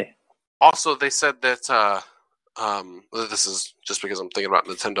eventually. Also, they said that this is just because I'm thinking about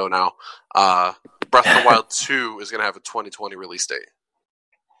Nintendo now. Breath of the Wild 2 is gonna have a 2020 release date.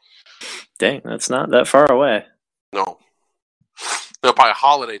 Dang, that's not that far away. No, probably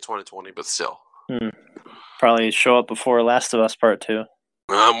holiday 2020, but still. Probably show up before Last of Us Part 2.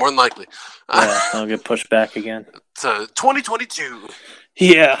 More than likely. Yeah, I'll get pushed back again. It's 2022.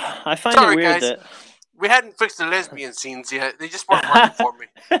 Yeah, I find it weird guys. that we hadn't fixed the lesbian scenes yet. They just weren't working for me.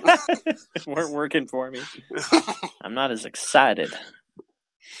 Weren't working for me. I'm not as excited.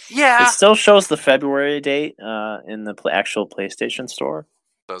 Yeah. It still shows the February date in the actual PlayStation Store.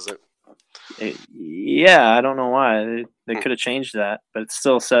 Does it? Yeah, I don't know why. They could have changed that, but it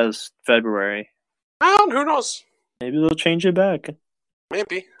still says February. Who knows? Maybe they'll change it back.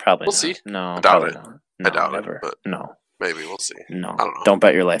 Maybe. Probably we'll not. see. No, I doubt it. Not. No, I doubt never. it. But no. Maybe we'll see. No. I don't know. Don't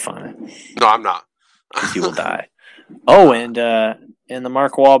bet your life on it. No, I'm not. You will die. Oh, and the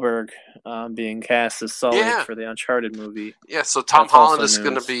Mark Wahlberg being cast as Sully for the Uncharted movie. Yeah, so Tom Holland is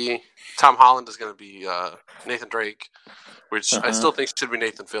going to be Nathan Drake, which I still think should be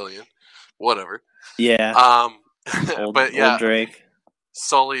Nathan Fillion. Whatever. Yeah. Old Drake.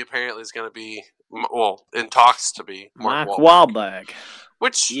 Sully apparently is going to be in talks to be Mark Wahlberg.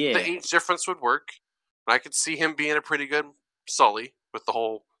 Which the age difference would work. I could see him being a pretty good Sully with the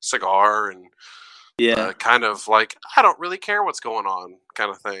whole cigar and kind of like I don't really care what's going on kind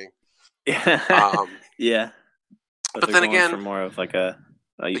of thing. Yeah. But then again, for more of like a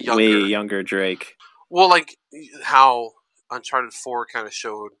younger, way younger Drake. Well, like how Uncharted 4 kind of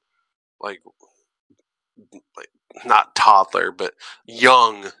showed like not toddler, but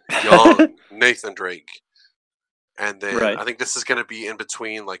young Nathan Drake. And then I think this is going to be in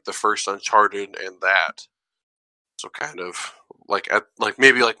between like the first Uncharted and that. So kind of like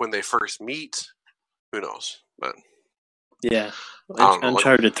maybe like when they first meet, who knows? But yeah,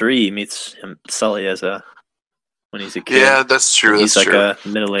 Uncharted 3 meets Sully when he's a kid. Yeah, that's true. He's like a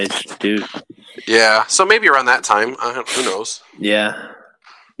middle-aged dude. Yeah, so maybe around that time. Who knows? Yeah.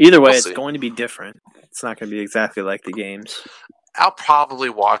 Either way, it's going to be different. It's not going to be exactly like the games. I'll probably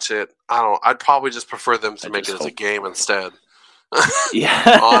watch it. I'd probably just prefer them to make it as a game instead.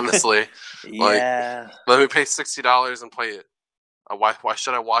 Yeah. Honestly. Yeah. Let me pay $60 and play it. Why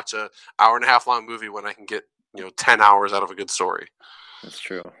should I watch an hour and a half long movie when I can get 10 hours out of a good story? That's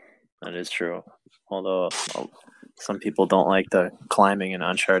true. That is true. Although some people don't like the climbing in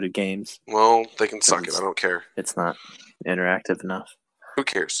Uncharted games. Well, they can suck it. I don't care. It's not interactive enough. Who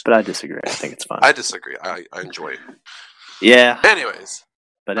cares? But I disagree. I think it's fun. I disagree. I enjoy it. Yeah. Anyways.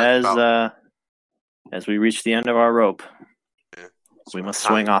 But as we reach the end of our rope, we must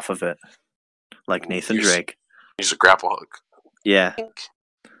swing off of it. Like Nathan Drake. Use a grapple hook. Yeah.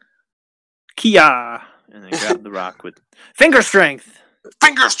 Kia! And then grab the rock with finger strength!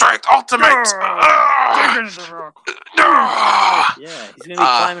 Finger strength ultimate! Yeah, he's going to be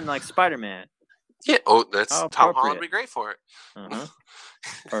climbing like Spider-Man. Yeah, Tom Holland would be great for it.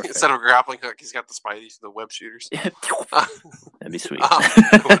 Perfect. Instead of a grappling hook, he's got the Spideys, the web shooters. That'd be sweet.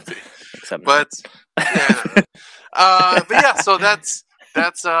 It would be. Except But yeah, so that's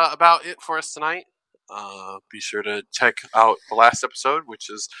about it for us tonight. Be sure to check out the last episode, which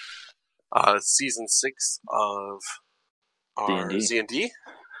is season 6 of our Z&D,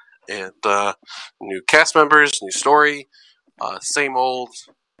 and new cast members, new story, same old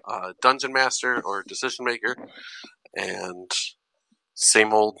dungeon master or decision maker, and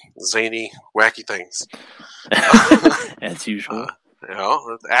same old zany wacky things as usual.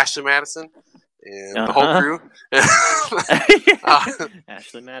 Ashley Madison and the whole crew.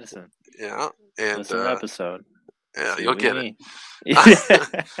 Ashley Madison. Yeah, and listen to episode. Yeah, you'll get it.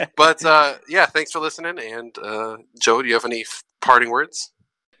 But yeah, thanks for listening. And Joe, do you have any parting words?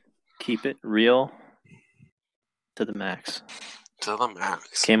 Keep it real to the max. To the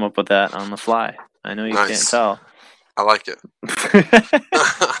max. Came up with that on the fly. I know you can't tell. I like it.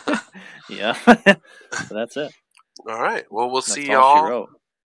 Yeah. So that's it. All right. Well, we'll see y'all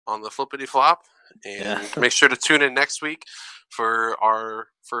on the Flippity Flop. And make sure to tune in next week for our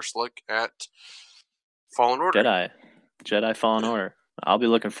first look at Fallen Order. Jedi Fallen Order. I'll be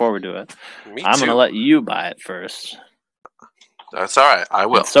looking forward to it. I'm going to let you buy it first. That's all right. I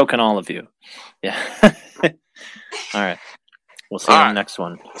will. And so can all of you. Yeah. All right. We'll see you on the next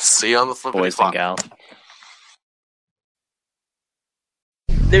one. See you on the Flippity Boys Flop. and gals.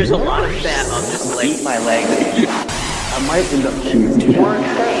 There's a lot of fat on this leg. Eat my leg. I might end up choosing.